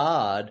in the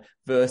hard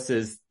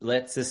versus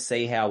let's just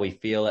see how we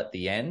feel at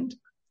the end,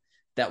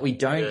 that we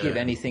don't give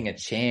anything a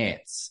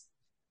chance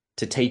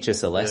to teach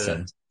us a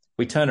lesson.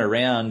 We turn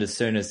around as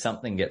soon as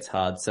something gets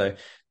hard. So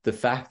the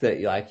fact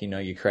that, like, you know,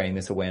 you're creating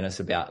this awareness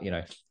about, you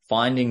know,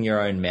 finding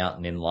your own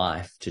mountain in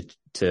life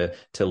to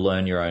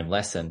learn your own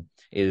lesson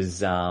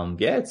is,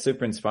 it's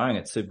super inspiring.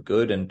 It's super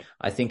good. And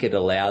I think it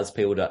allows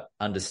people to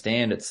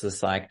understand. It's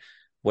just like,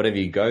 whatever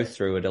you go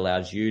through, it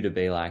allows you to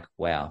be like,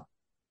 wow,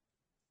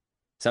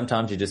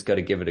 sometimes you just got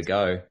to give it a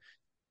go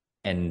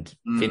and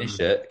finish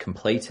it,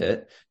 complete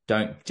it.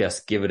 Don't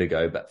just give it a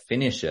go, but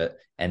finish it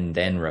and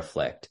then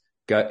reflect.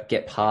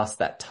 Get past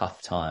that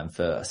tough time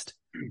first.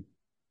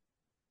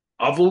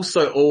 I've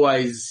also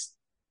always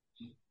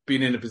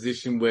been in a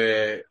position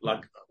where,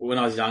 like, when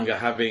I was younger,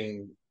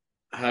 having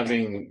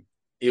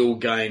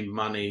ill-gained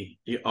money,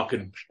 I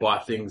could buy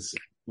things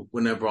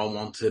whenever I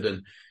wanted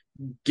and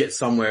get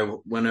somewhere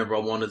whenever I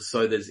wanted.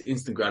 So there's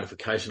instant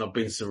gratification. I've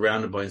been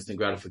surrounded by instant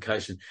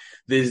gratification.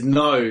 There's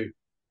no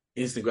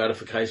instant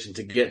gratification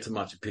to get to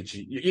Machu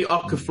Picchu.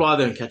 I could fly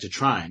there and catch a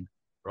train,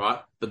 right?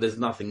 But there's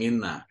nothing in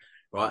that,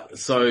 right?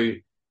 So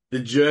the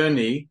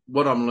journey,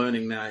 what I'm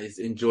learning now is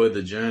enjoy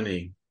the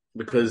journey,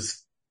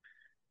 because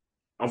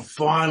I've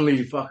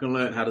finally fucking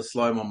learned how to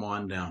slow my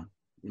mind down,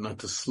 you know,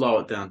 to slow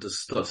it down, to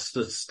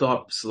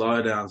stop,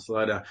 slow down.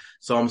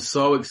 So I'm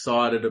so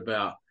excited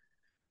about,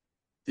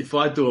 if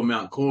I do a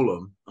Mount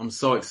Coolum, I'm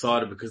so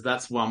excited because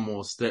that's one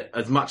more step.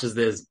 As much as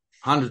there's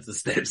hundreds of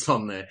steps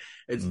on there,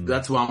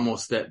 that's one more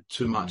step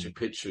to Machu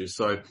Picchu.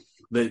 So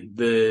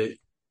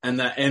and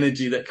that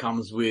energy that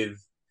comes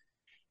with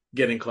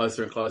getting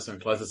closer and closer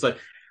and closer. So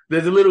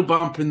there's a little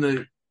bump in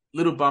the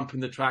little bump in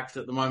the tracks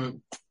at the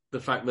moment, the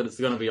fact that it's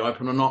going to be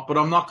open or not, but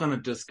I'm not going to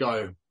just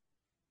go,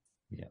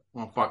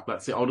 oh, fuck,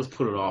 that's it. I'll just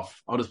put it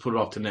off. I'll just put it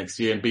off to next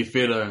year and be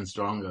fitter and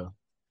stronger.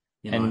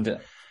 You know? And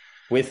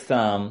with,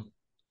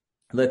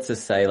 let's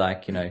just say,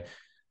 like, you know,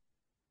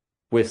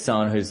 with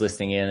someone who's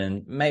listening in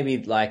and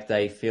maybe like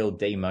they feel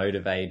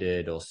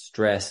demotivated or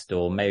stressed,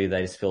 or maybe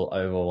they just feel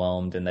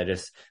overwhelmed and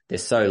they're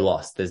so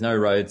lost. There's no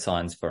road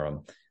signs for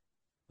them.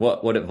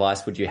 What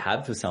advice would you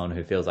have for someone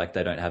who feels like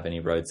they don't have any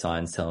road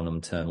signs telling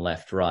them turn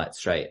left, right,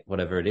 straight,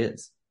 whatever it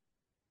is?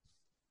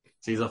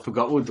 Jeez, I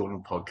forgot we're doing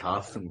a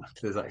podcast and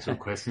there's actual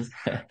questions.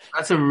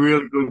 That's a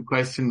really good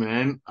question,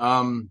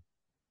 man.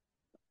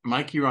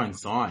 Make your own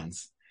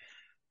signs.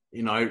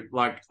 You know,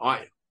 like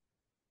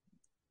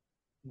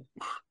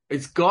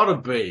it's gotta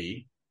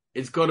be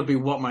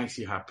what makes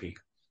you happy.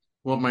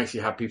 What makes you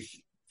happy.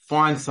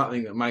 Find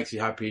something that makes you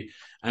happy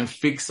and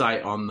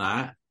fixate on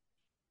that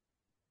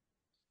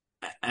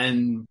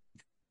and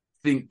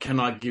think, can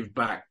I give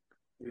back?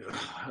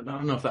 I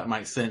don't know if that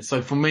makes sense.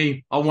 So for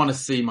me, I want to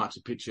see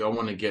Machu Picchu. I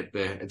want to get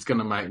there. It's going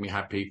to make me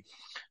happy.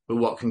 But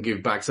what can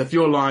give back? So if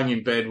you're lying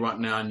in bed right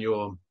now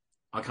and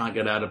I can't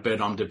get out of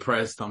bed, I'm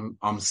depressed,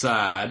 I'm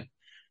sad.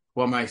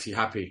 What makes you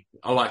happy?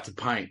 I like to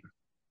paint.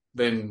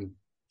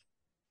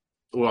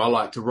 Or I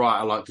like to write,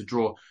 I like to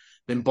draw.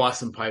 Then buy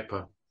some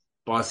paper,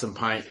 buy some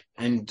paint,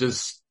 and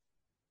just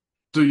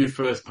do your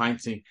first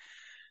painting.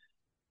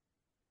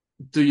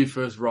 Do your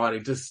first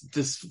writing.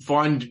 Just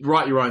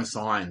write your own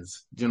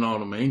signs. Do you know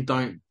what I mean?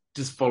 Don't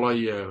just follow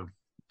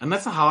and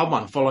that's a hard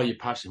one. Follow your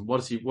passion.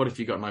 What if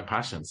you got no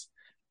passions?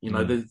 You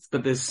know,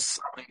 there's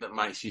something that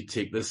makes you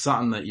tick. There's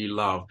something that you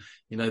love.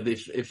 You know,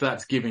 if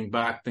that's giving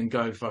back, then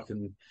go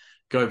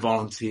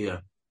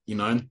volunteer. You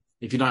know,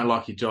 if you don't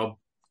like your job,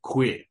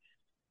 quit.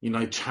 You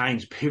know,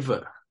 change,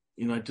 pivot.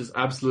 You know, just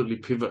absolutely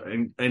pivot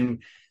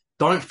and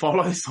don't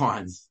follow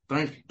signs.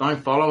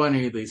 Don't follow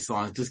any of these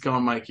signs. Just go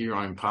and make your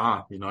own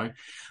path, you know.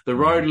 The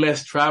road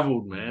less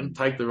traveled, man.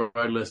 Take the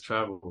road less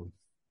traveled.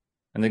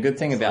 And the good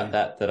thing about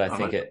that I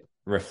think it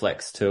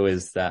reflects too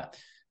is that,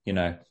 you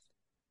know,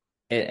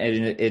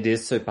 it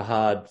is super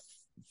hard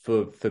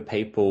for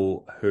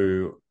people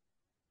who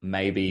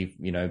maybe,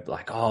 you know,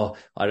 like, oh,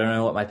 I don't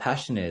know what my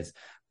passion is.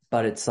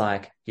 But it's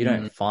like, you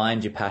don't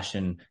find your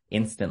passion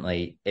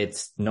instantly.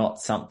 It's not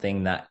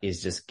something that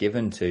is just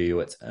given to you.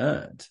 It's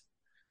earned.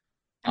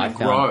 It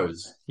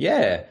grows.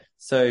 Yeah.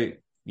 So,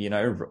 you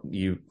know,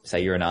 you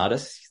say you're an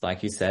artist,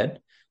 like you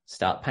said,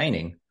 start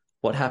painting.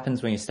 What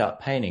happens when you start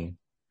painting?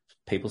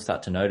 People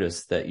start to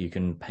notice that you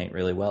can paint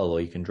really well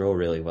or you can draw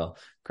really well.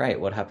 Great.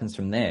 What happens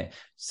from there?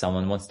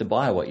 Someone wants to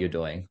buy what you're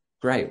doing.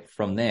 Great.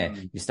 From there,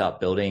 you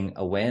start building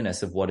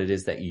awareness of what it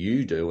is that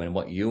you do and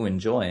what you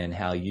enjoy and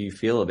how you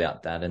feel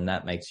about that. And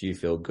that makes you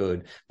feel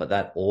good, but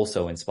that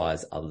also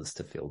inspires others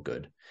to feel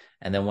good.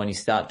 And then when you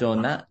start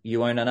doing that,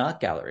 you own an art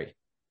gallery.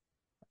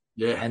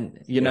 Yeah. And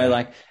you know,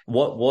 like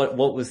what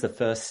was the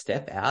first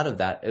step out of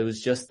that? It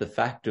was just the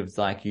fact of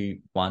like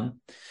you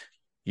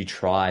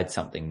tried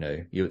something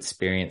new, you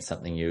experienced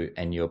something new,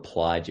 and you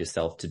applied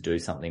yourself to do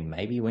something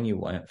maybe when you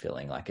weren't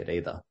feeling like it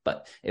either,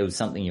 but it was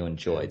something you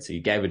enjoyed. So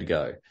you gave it a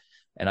go.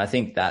 And I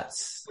think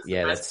that's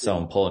so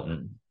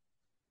important.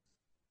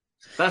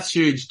 That's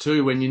huge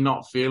too. When you're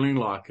not feeling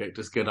like it,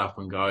 just get up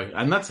and go.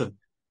 And that's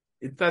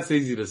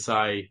easy to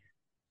say,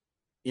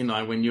 you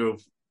know, when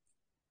you've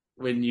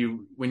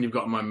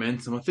got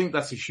momentum. I think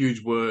that's a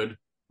huge word,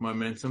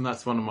 momentum.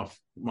 That's one of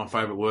my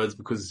favorite words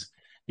because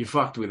you're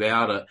fucked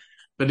without it.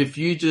 But if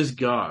you just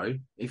get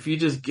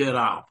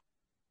up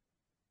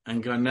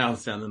and go, now I'm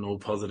sounding all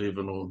positive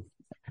and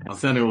I'm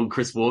sounding all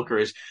Chris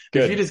Walker-ish.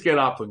 If you just get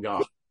up and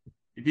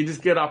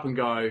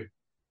go,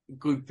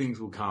 good things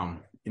will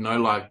come. You know,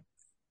 like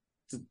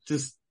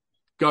just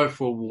go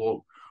for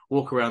a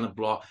walk around the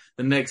block.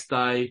 The next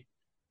day,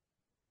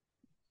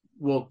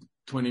 walk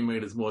 20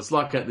 meters more. It's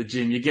like at the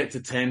gym. You get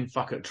to 10,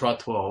 fuck it, try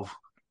 12.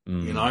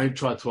 You know,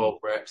 try 12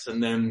 reps,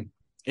 and then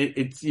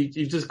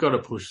you've just got to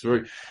push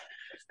through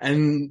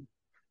and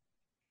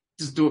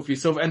just do it for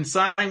yourself. And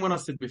saying when I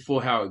said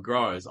before how it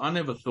grows, I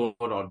never thought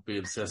I'd be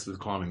obsessed with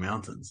climbing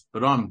mountains,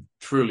 but I'm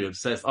truly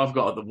obsessed. I've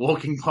got the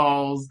walking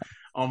poles.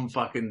 I'm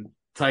fucking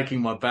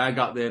taking my bag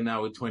up there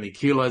now with 20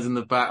 kilos in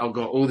the back. I've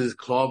got all this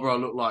clobber. I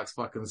look like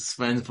fucking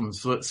Sven from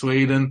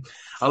Sweden.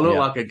 I look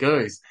like a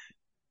goose,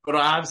 but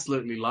I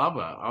absolutely love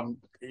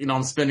it.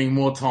 I'm spending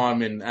more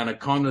time in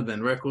Anaconda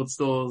than record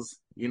stores.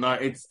 You know,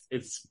 it's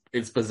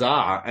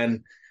bizarre,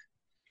 and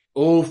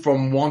all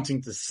from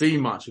wanting to see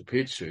Machu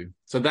Picchu.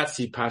 So that's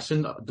your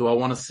passion. Do I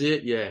want to see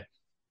it? Yeah.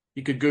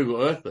 You could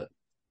Google Earth it,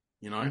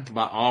 you know,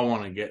 but I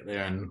want to get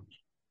there. And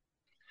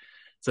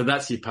so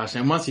that's your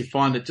passion. And once you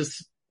find it,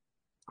 just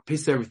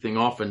piss everything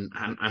off and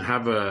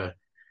have a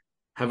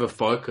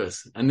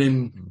focus. And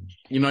then,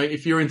 you know,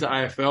 if you're into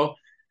AFL,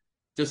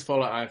 just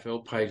follow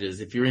AFL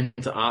pages. If you're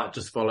into art,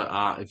 just follow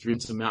art. If you're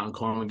into mountain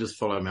climbing, just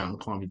follow mountain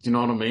climbing. Do you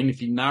know what I mean?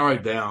 If you narrow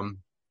down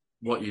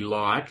what you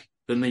like,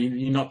 then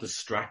you're not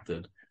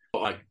distracted.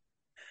 Like,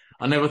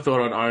 I never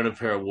thought I'd own a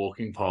pair of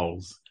walking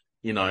poles.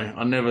 You know,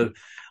 I never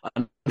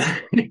thought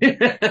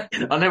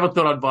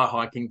I'd buy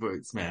hiking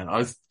boots, man. I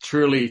was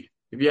truly,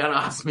 if you had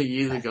asked me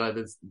years ago,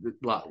 that's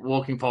like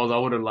walking poles, I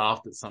would have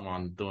laughed at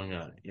someone doing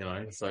it, you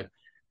know, so.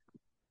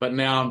 But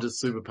now I'm just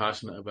super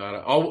passionate about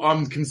it.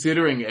 I'm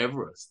considering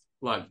Everest,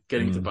 like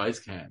getting to base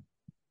camp,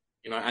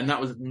 you know, and that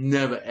was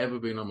never ever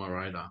been on my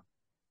radar.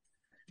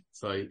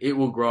 So it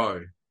will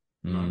grow.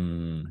 You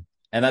know?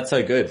 And that's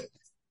so good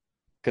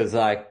because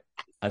like,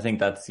 I think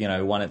that's, you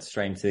know, one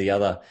extreme to the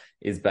other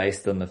is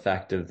based on the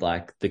fact of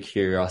like the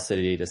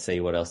curiosity to see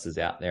what else is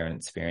out there and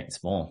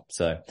experience more.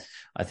 So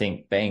I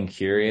think being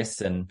curious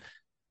and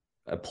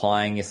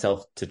applying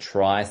yourself to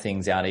try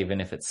things out,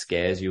 even if it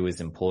scares you, is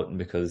important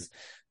because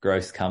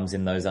growth comes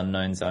in those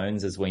unknown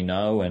zones, as we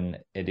know, and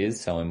it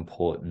is so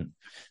important.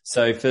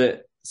 So for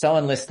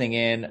someone listening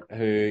in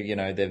who, you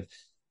know,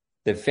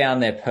 they've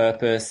found their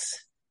purpose,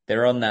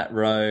 they're on that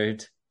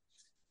road,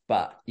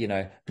 but, you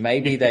know,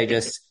 maybe they're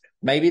just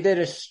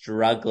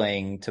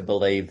struggling to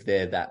believe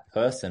they're that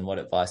person. What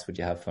advice would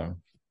you have for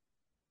them?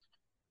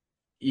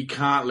 You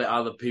can't let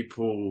other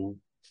people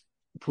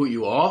put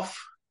you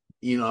off,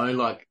 you know,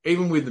 like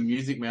even with the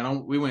music,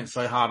 man, we went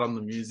so hard on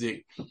the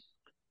music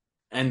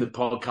and the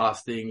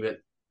podcasting that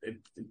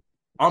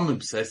I'm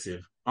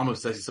obsessive.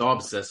 So I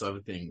obsess over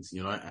things,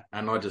 you know,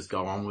 and I just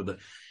go on with it.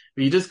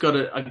 But you just got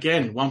to,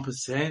 again,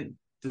 1%,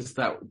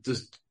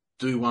 just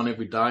do one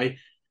every day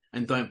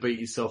and don't beat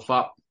yourself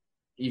up.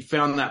 You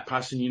found that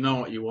passion, you know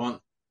what you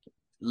want.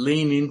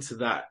 Lean into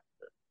that.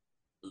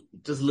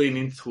 Just lean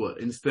into it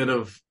instead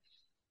of,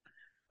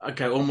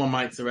 okay, all my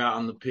mates are out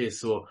on the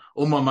piss or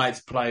all my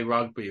mates play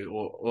rugby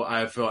or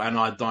AFL and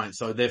I don't.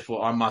 So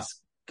therefore I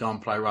must go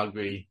and play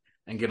rugby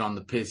and get on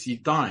the piss. You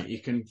don't.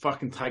 You can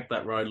fucking take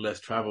that road less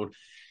traveled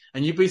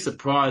and you'd be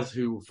surprised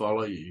who will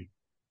follow you.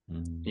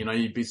 You know,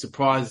 you'd be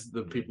surprised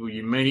the people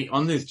you meet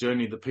on this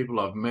journey, the people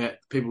I've met,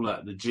 people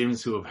at the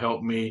gyms who have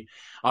helped me.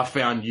 I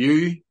found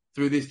you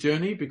through this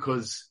journey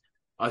because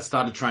I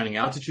started training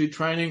altitude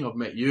training. I've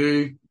met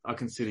you. I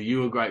consider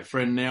you a great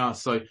friend now.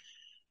 So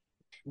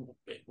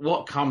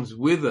what comes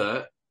with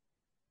it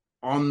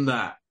on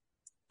that,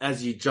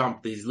 as you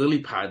jump these lily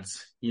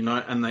pads, you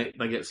know, and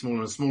they get smaller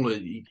and smaller,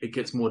 it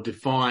gets more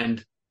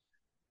defined.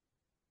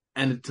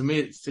 And to me,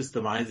 it's just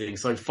amazing.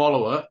 So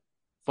follow it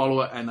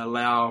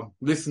and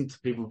listen to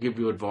people give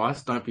you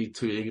advice. Don't be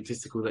too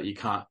egotistical that you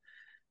can't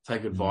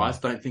take advice.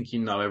 Don't think you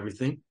know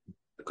everything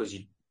because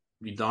you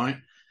don't.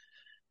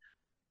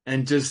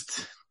 And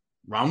just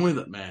run with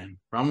it, man.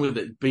 Run with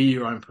it. Be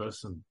your own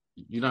person.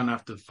 You don't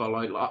have to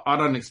follow. I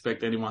don't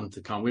expect anyone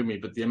to come with me,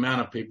 but the amount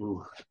of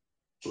people,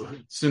 as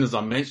soon as I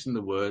mention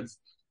the words,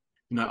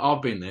 you know,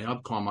 I've been there.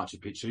 I've climbed Machu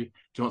Picchu. Do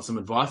you want some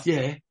advice?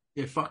 Yeah,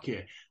 fuck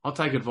yeah. I'll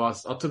take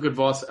advice. I took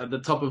advice at the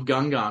top of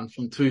Gungan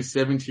from two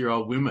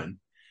 70-year-old women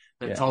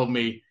that told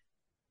me,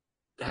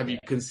 have you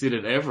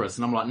considered Everest?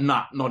 And I'm like,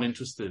 nah, not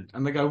interested.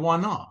 And they go, why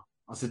not?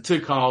 I said,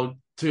 too cold,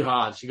 too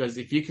hard. She goes,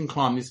 if you can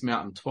climb this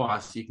mountain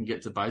twice, you can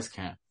get to base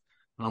camp.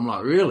 And I'm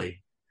like,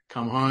 really?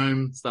 Come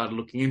home, started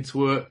looking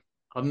into it.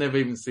 I've never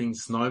even seen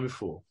snow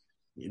before,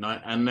 you know,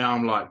 and now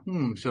I'm like,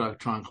 should I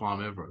try and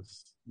climb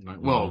Everest? You know,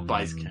 well,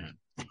 base camp.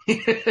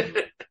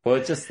 Well,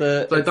 it's just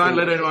so don't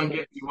let anyone get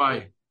in your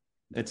way.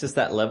 It's just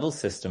that level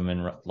system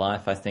in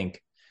life. I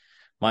think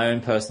my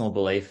own personal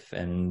belief,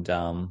 and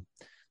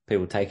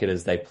people take it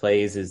as they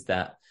please, is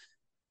that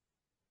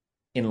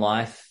in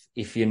life,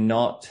 if you're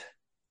not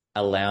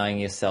allowing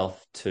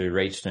yourself to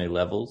reach new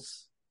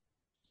levels,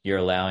 you're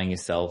allowing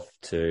yourself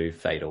to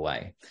fade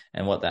away.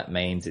 And what that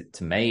means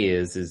to me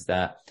is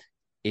that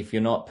if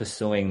you're not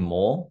pursuing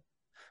more,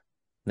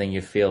 then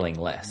you're feeling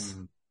less.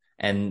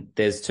 And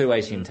there's two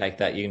ways you can take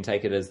that. You can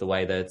take it as the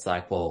way that it's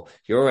like, well,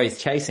 you're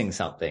always chasing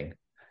something.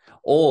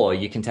 Or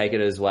you can take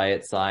it as way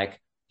it's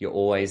like you're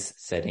always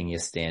setting your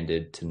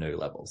standard to new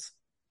levels.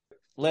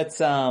 Let's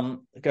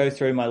go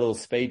through my little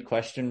speed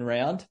question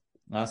round.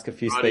 Ask a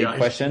few speed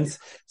questions.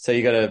 So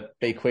you got to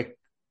be quick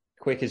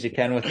as you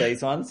can with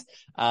these ones.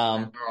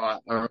 All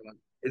right.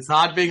 It's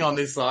hard being on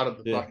this side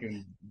of the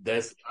fucking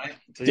desk, mate.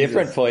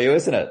 Different for you,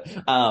 isn't it?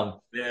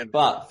 Yeah.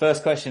 But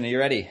first question, are you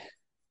ready?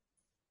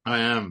 I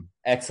am.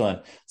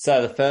 Excellent.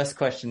 So the first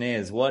question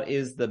is, what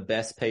is the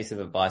best piece of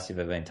advice you've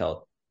ever been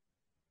told?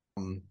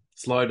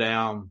 Slow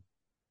down.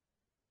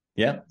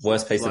 Yeah.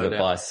 Worst piece of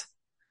advice.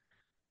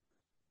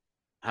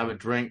 Have a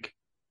drink.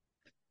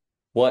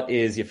 What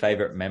is your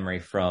favorite memory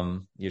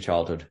from your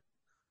childhood?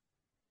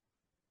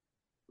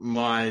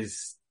 My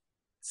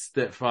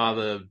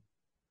stepfather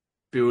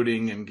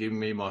building and giving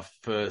me my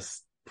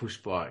first push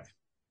bike.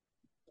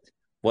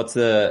 What's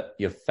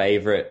your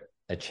favorite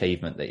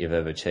achievement that you've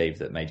ever achieved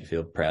that made you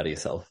feel proud of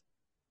yourself?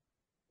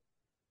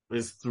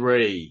 There's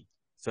 3.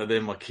 So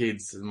they're my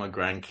kids and my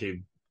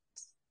grandkids.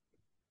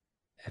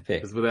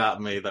 Epic. Because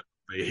without me, they would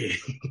be here.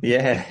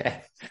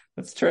 Yeah,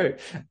 that's true.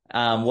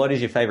 What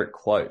is your favorite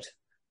quote?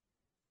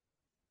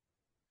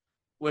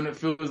 When it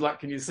feels like,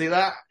 can you see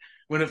that?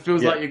 When it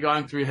feels like you're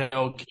going through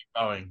hell, keep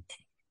going.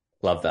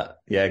 Love that.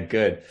 Yeah,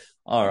 good.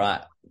 All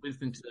right.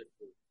 Listen to that.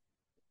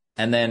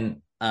 And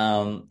then,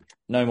 no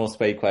more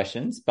speed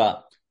questions,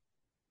 but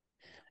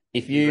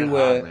If Is you that were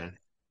hard, man?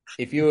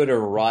 if you were to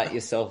write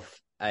yourself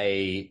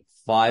a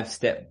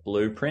 5-step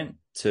blueprint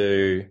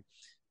to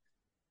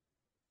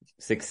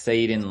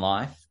succeed in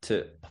life,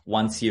 to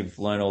once you've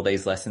learned all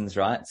these lessons,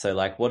 right? So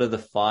like, what are the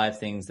 5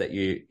 things that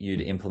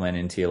you'd implement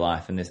into your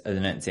life? And this, as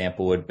an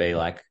example, would be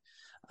like,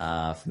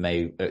 for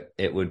me,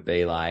 it would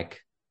be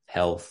like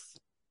health,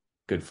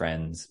 good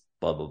friends,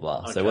 blah, blah,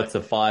 blah. So Okay. what's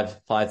the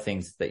five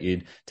things that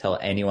you'd tell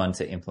anyone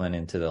to implement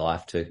into their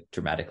life to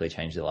dramatically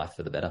change their life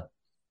for the better?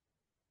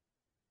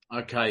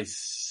 Okay,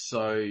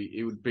 so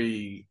it would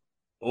be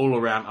all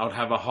around. I'd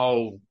have a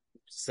whole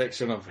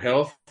section of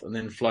health and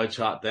then flow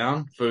chart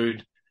down,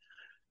 food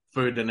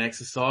and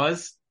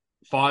exercise.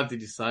 5,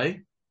 did you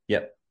say?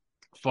 Yep.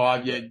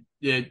 5, yeah,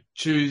 yeah.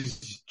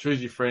 Choose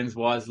your friends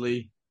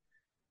wisely.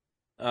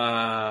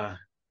 Choose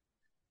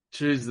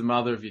the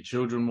mother of your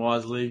children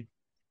wisely.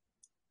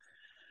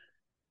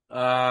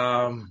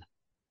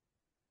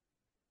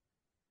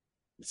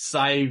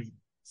 Save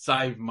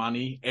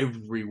money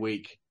every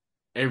week.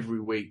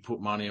 Every week, put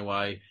money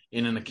away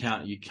in an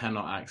account you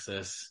cannot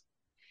access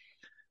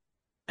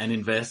and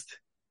invest.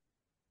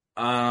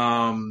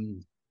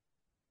 And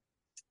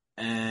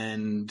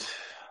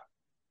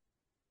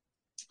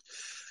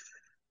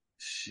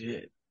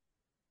shit,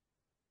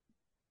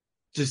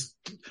 just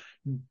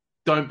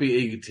don't be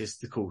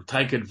egotistical.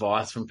 Take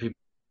advice from people,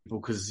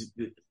 because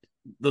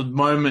the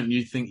moment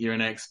you think you're an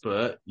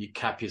expert, you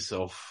cap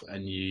yourself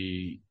and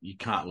you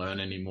can't learn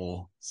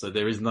anymore. So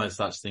there is no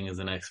such thing as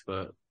an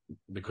expert,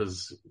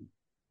 because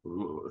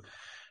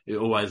you're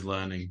always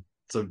learning.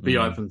 So be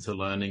open to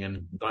learning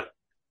and don't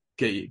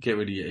get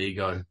rid of your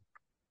ego.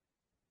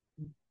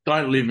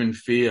 Don't live in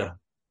fear.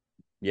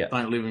 Yeah.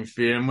 Don't live in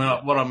fear. And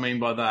what I mean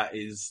by that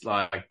is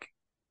like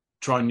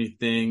try new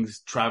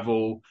things,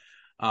 travel,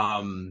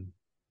 and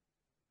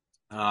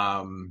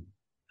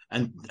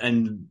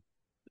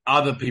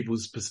other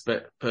people's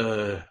perspective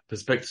of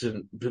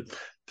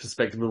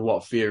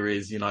what fear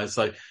is, you know.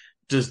 So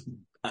just,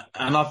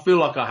 and I feel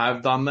like I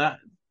have done that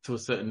to a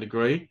certain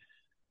degree,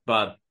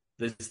 but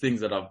there's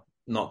things that I've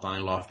not done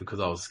in life because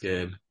I was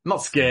scared.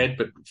 Not scared,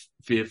 but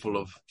fearful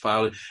of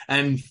failing.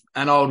 And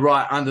I would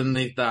write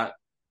underneath that,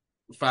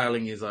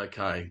 failing is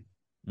okay.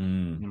 You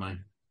know.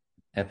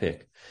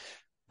 Epic.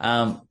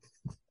 So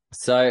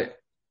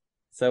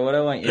what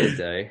I want you to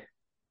do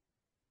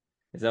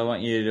is I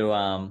want you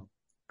to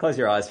close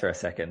your eyes for a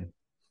second.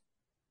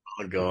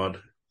 Oh God.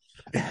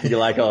 You're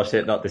like, oh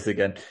shit, not this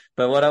again.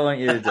 But what I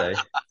want you to do,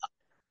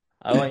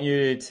 I want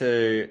you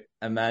to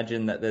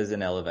imagine that there's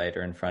an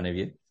elevator in front of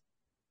you.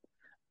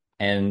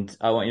 And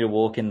I want you to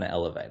walk in the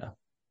elevator.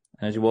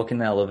 And as you walk in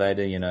the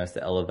elevator, you notice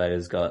the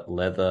elevator's got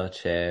leather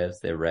chairs.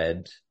 They're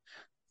red,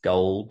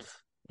 gold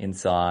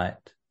inside.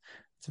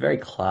 It's a very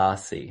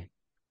classy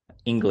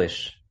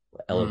English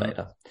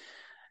elevator.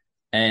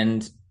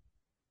 And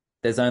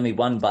there's only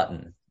one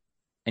button.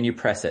 And you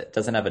press it. It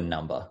doesn't have a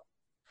number.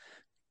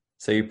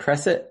 So you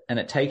press it and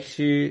it takes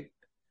you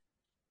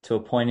to a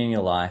point in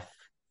your life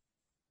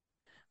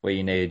where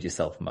you needed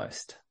yourself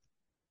most.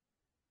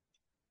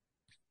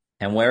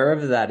 And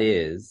wherever that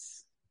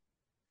is,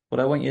 what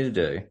I want you to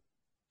do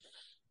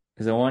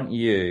is I want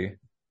you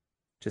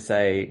to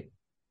say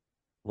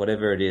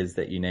whatever it is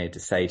that you need to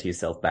say to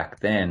yourself back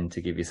then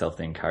to give yourself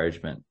the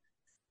encouragement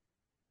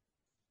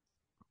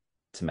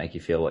to make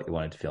you feel what you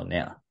wanted to feel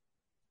now.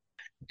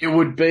 It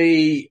would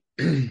be,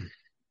 oh,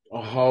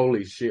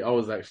 holy shit, I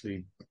was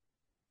actually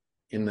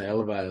in the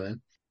elevator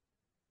then.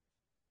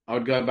 I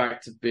would go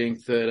back to being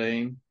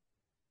 13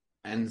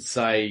 and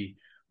say,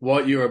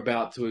 what you're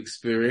about to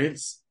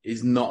experience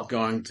is not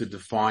going to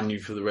define you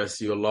for the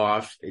rest of your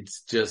life.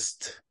 It's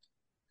just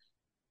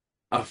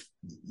a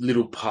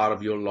little part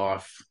of your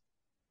life,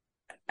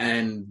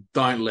 and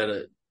don't let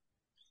it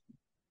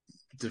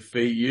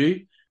defeat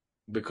you,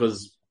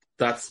 because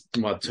that's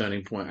my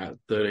turning point at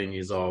 13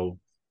 years old.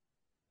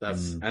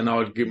 And I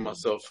would give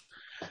myself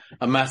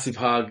a massive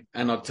hug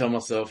and I'd tell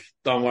myself,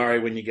 don't worry,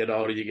 when you get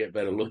older, you get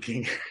better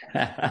looking.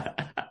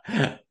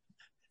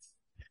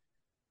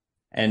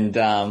 And,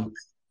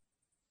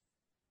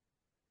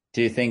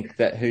 do you think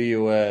that who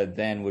you were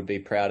then would be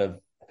proud of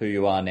who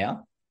you are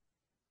now?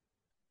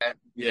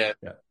 Yeah,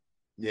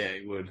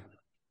 it would.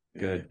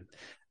 Good.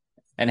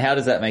 And how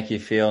does that make you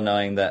feel,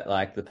 knowing that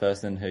like the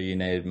person who you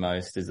needed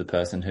most is the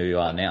person who you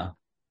are now?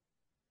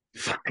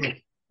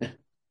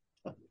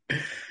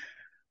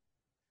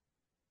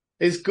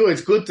 It's good.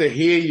 It's good to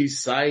hear you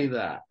say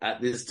that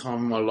at this time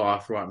in my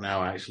life right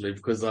now, actually,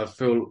 because I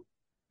feel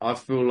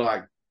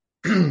like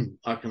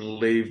I can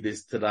leave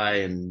this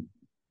today and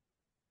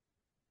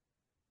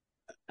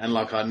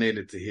like I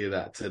needed to hear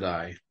that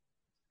today,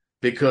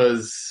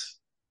 because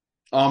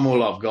I'm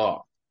all I've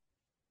got,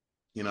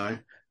 you know,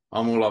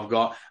 I'm all I've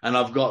got, and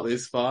I've got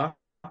this far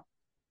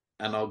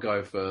and I'll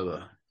go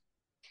further,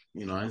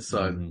 you know,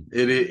 so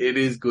it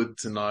is good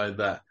to know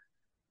that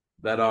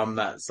I'm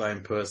that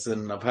same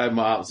person. I've had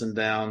my ups and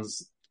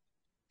downs,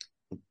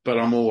 but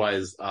I'm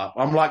always up.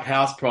 I'm like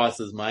house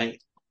prices,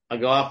 mate. I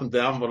go up and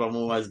down, but I'm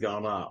always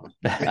going up.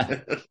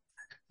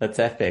 That's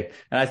epic.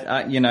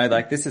 And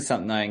like this is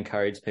something I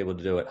encourage people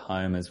to do at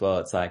home as well.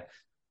 It's like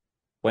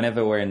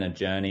whenever we're in a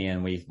journey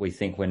and we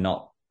think we're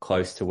not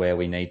close to where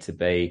we need to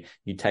be,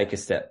 you take a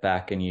step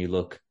back and you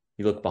look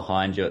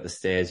behind you at the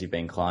stairs you've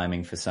been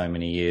climbing for so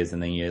many years,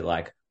 and then you're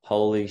like,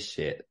 holy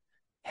shit,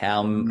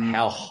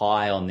 how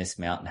high on this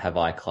mountain have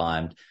I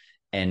climbed?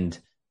 And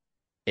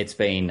it's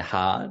been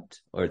hard,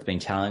 or it's been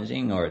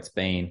challenging, or it's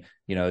been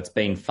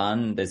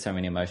fun. There's so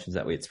many emotions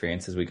that we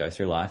experience as we go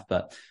through life,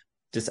 but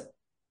just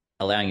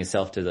allowing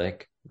yourself to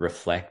like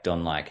reflect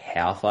on like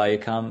how far you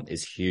come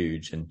is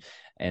huge.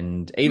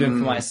 And even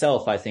for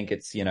myself, I think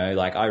it's,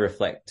 like I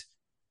reflect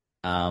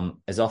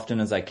as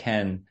often as I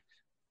can,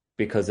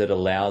 because it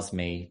allows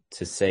me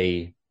to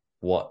see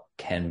what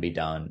can be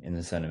done in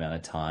a certain amount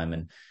of time.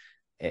 And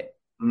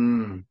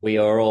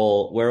we're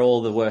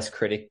all the worst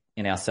critic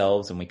in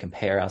ourselves, and we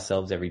compare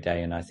ourselves every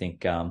day. And I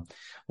think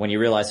when you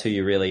realize who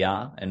you really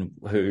are, and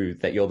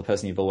that you're the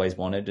person you've always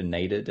wanted and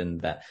needed,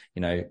 and that,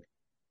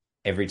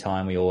 every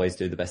time we always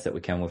do the best that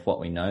we can with what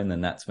we know, and then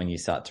that's when you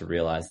start to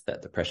realize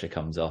that the pressure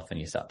comes off and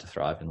you start to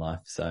thrive in life.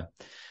 So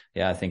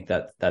yeah, I think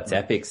that's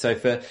epic. So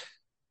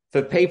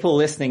for people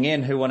listening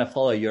in who want to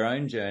follow your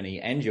own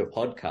journey and your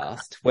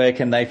podcast, where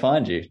can they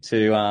find you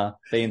to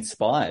be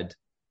inspired?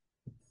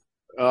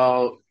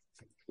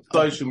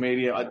 Social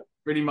media, I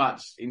pretty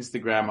much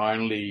Instagram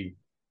only.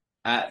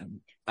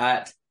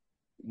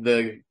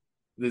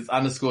 There's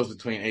underscores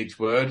between each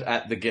word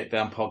at the Get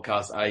Down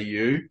Podcast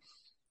AU.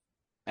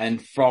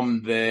 And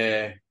from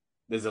there's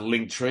a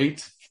link tree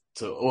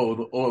to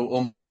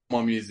all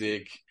my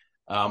music,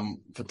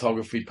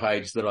 photography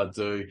page that I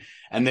do.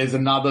 And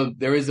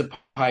there is a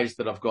page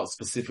that I've got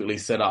specifically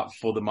set up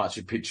for the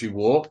Machu Picchu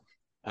walk.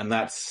 And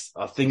I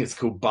think it's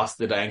called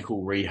Busted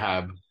Ankle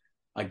Rehab.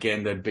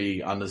 Again, there'd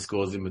be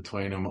underscores in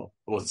between them,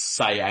 or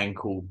say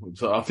ankle.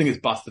 So I think it's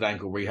Busted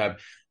Ankle Rehab,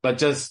 but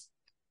just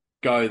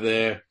go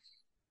there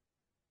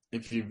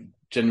if you're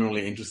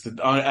genuinely interested.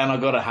 And I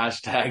got a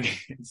hashtag.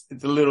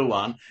 It's a little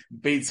one.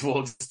 Beats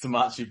Walks to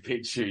Machu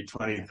Picchu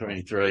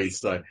 2023.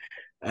 So,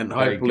 and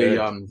hopefully,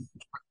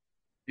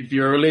 if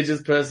you're a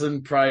religious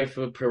person, pray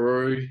for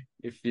Peru.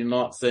 If you're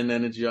not, send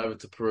energy over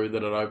to Peru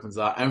that it opens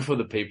up, and for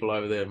the people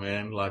over there,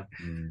 man, like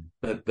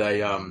that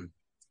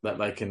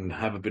they can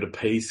have a bit of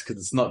peace, because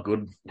it's not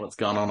good what's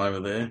going on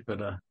over there.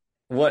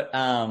 But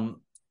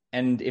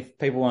and if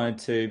people wanted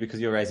to,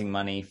 because you're raising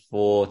money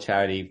for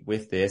charity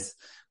with this,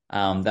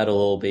 that'll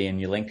all be in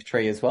your link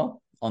tree as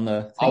well on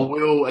the thing. I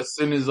will, as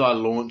soon as I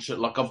launch it.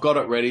 Like, I've got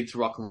it ready to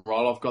rock and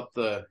roll. I've got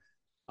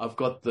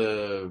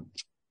the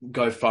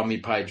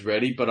GoFundMe page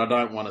ready, but I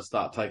don't want to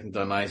start taking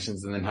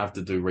donations and then have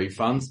to do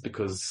refunds,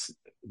 because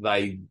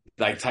they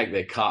take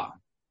their cut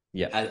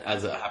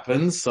as it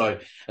happens. So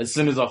as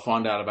soon as I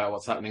find out about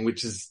what's happening,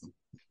 which is,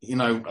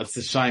 it's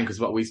a shame, because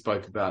what we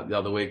spoke about the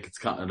other week, it's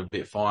cutting it a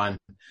bit fine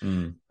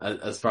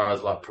as far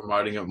as like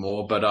promoting it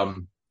more. But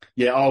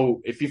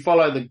if you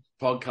follow the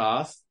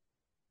podcast,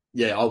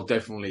 I'll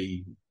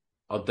definitely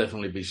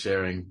be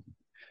sharing.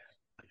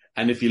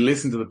 And if you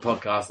listen to the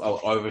podcast, I'll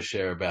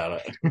overshare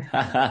about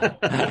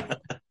it.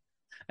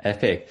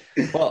 Epic.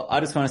 Well, I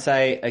just want to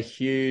say a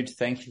huge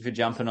thank you for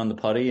jumping on the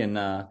potty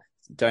and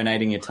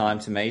donating your time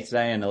to me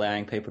today, and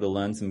allowing people to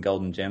learn some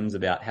golden gems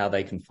about how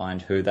they can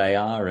find who they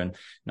are, and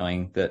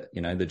knowing that,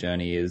 the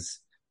journey is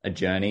a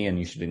journey and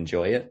you should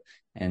enjoy it.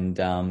 And,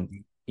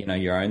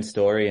 your own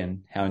story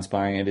and how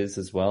inspiring it is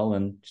as well,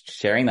 and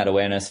sharing that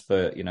awareness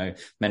for,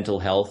 mental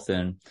health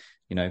and,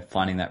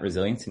 finding that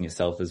resilience in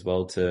yourself as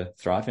well to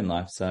thrive in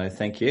life. So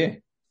thank you.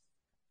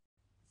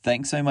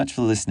 Thanks so much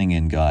for listening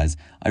in, guys.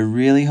 I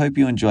really hope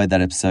you enjoyed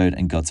that episode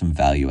and got some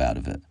value out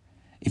of it.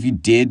 If you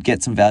did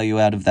get some value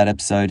out of that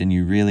episode and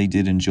you really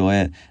did enjoy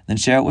it, then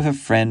share it with a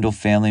friend or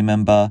family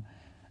member.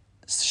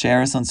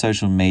 Share us on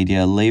social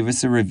media, leave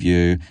us a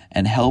review,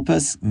 and help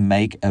us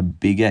make a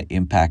bigger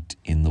impact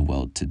in the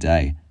world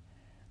today.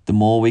 The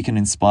more we can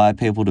inspire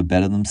people to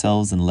better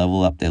themselves and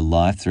level up their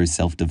life through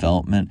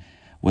self-development,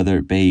 whether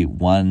it be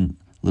one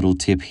little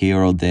tip here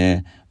or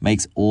there,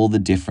 makes all the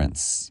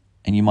difference,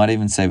 and you might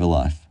even save a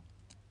life.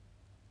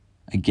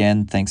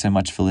 Again, thanks so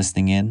much for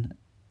listening in,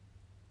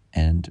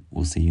 and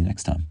we'll see you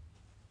next time.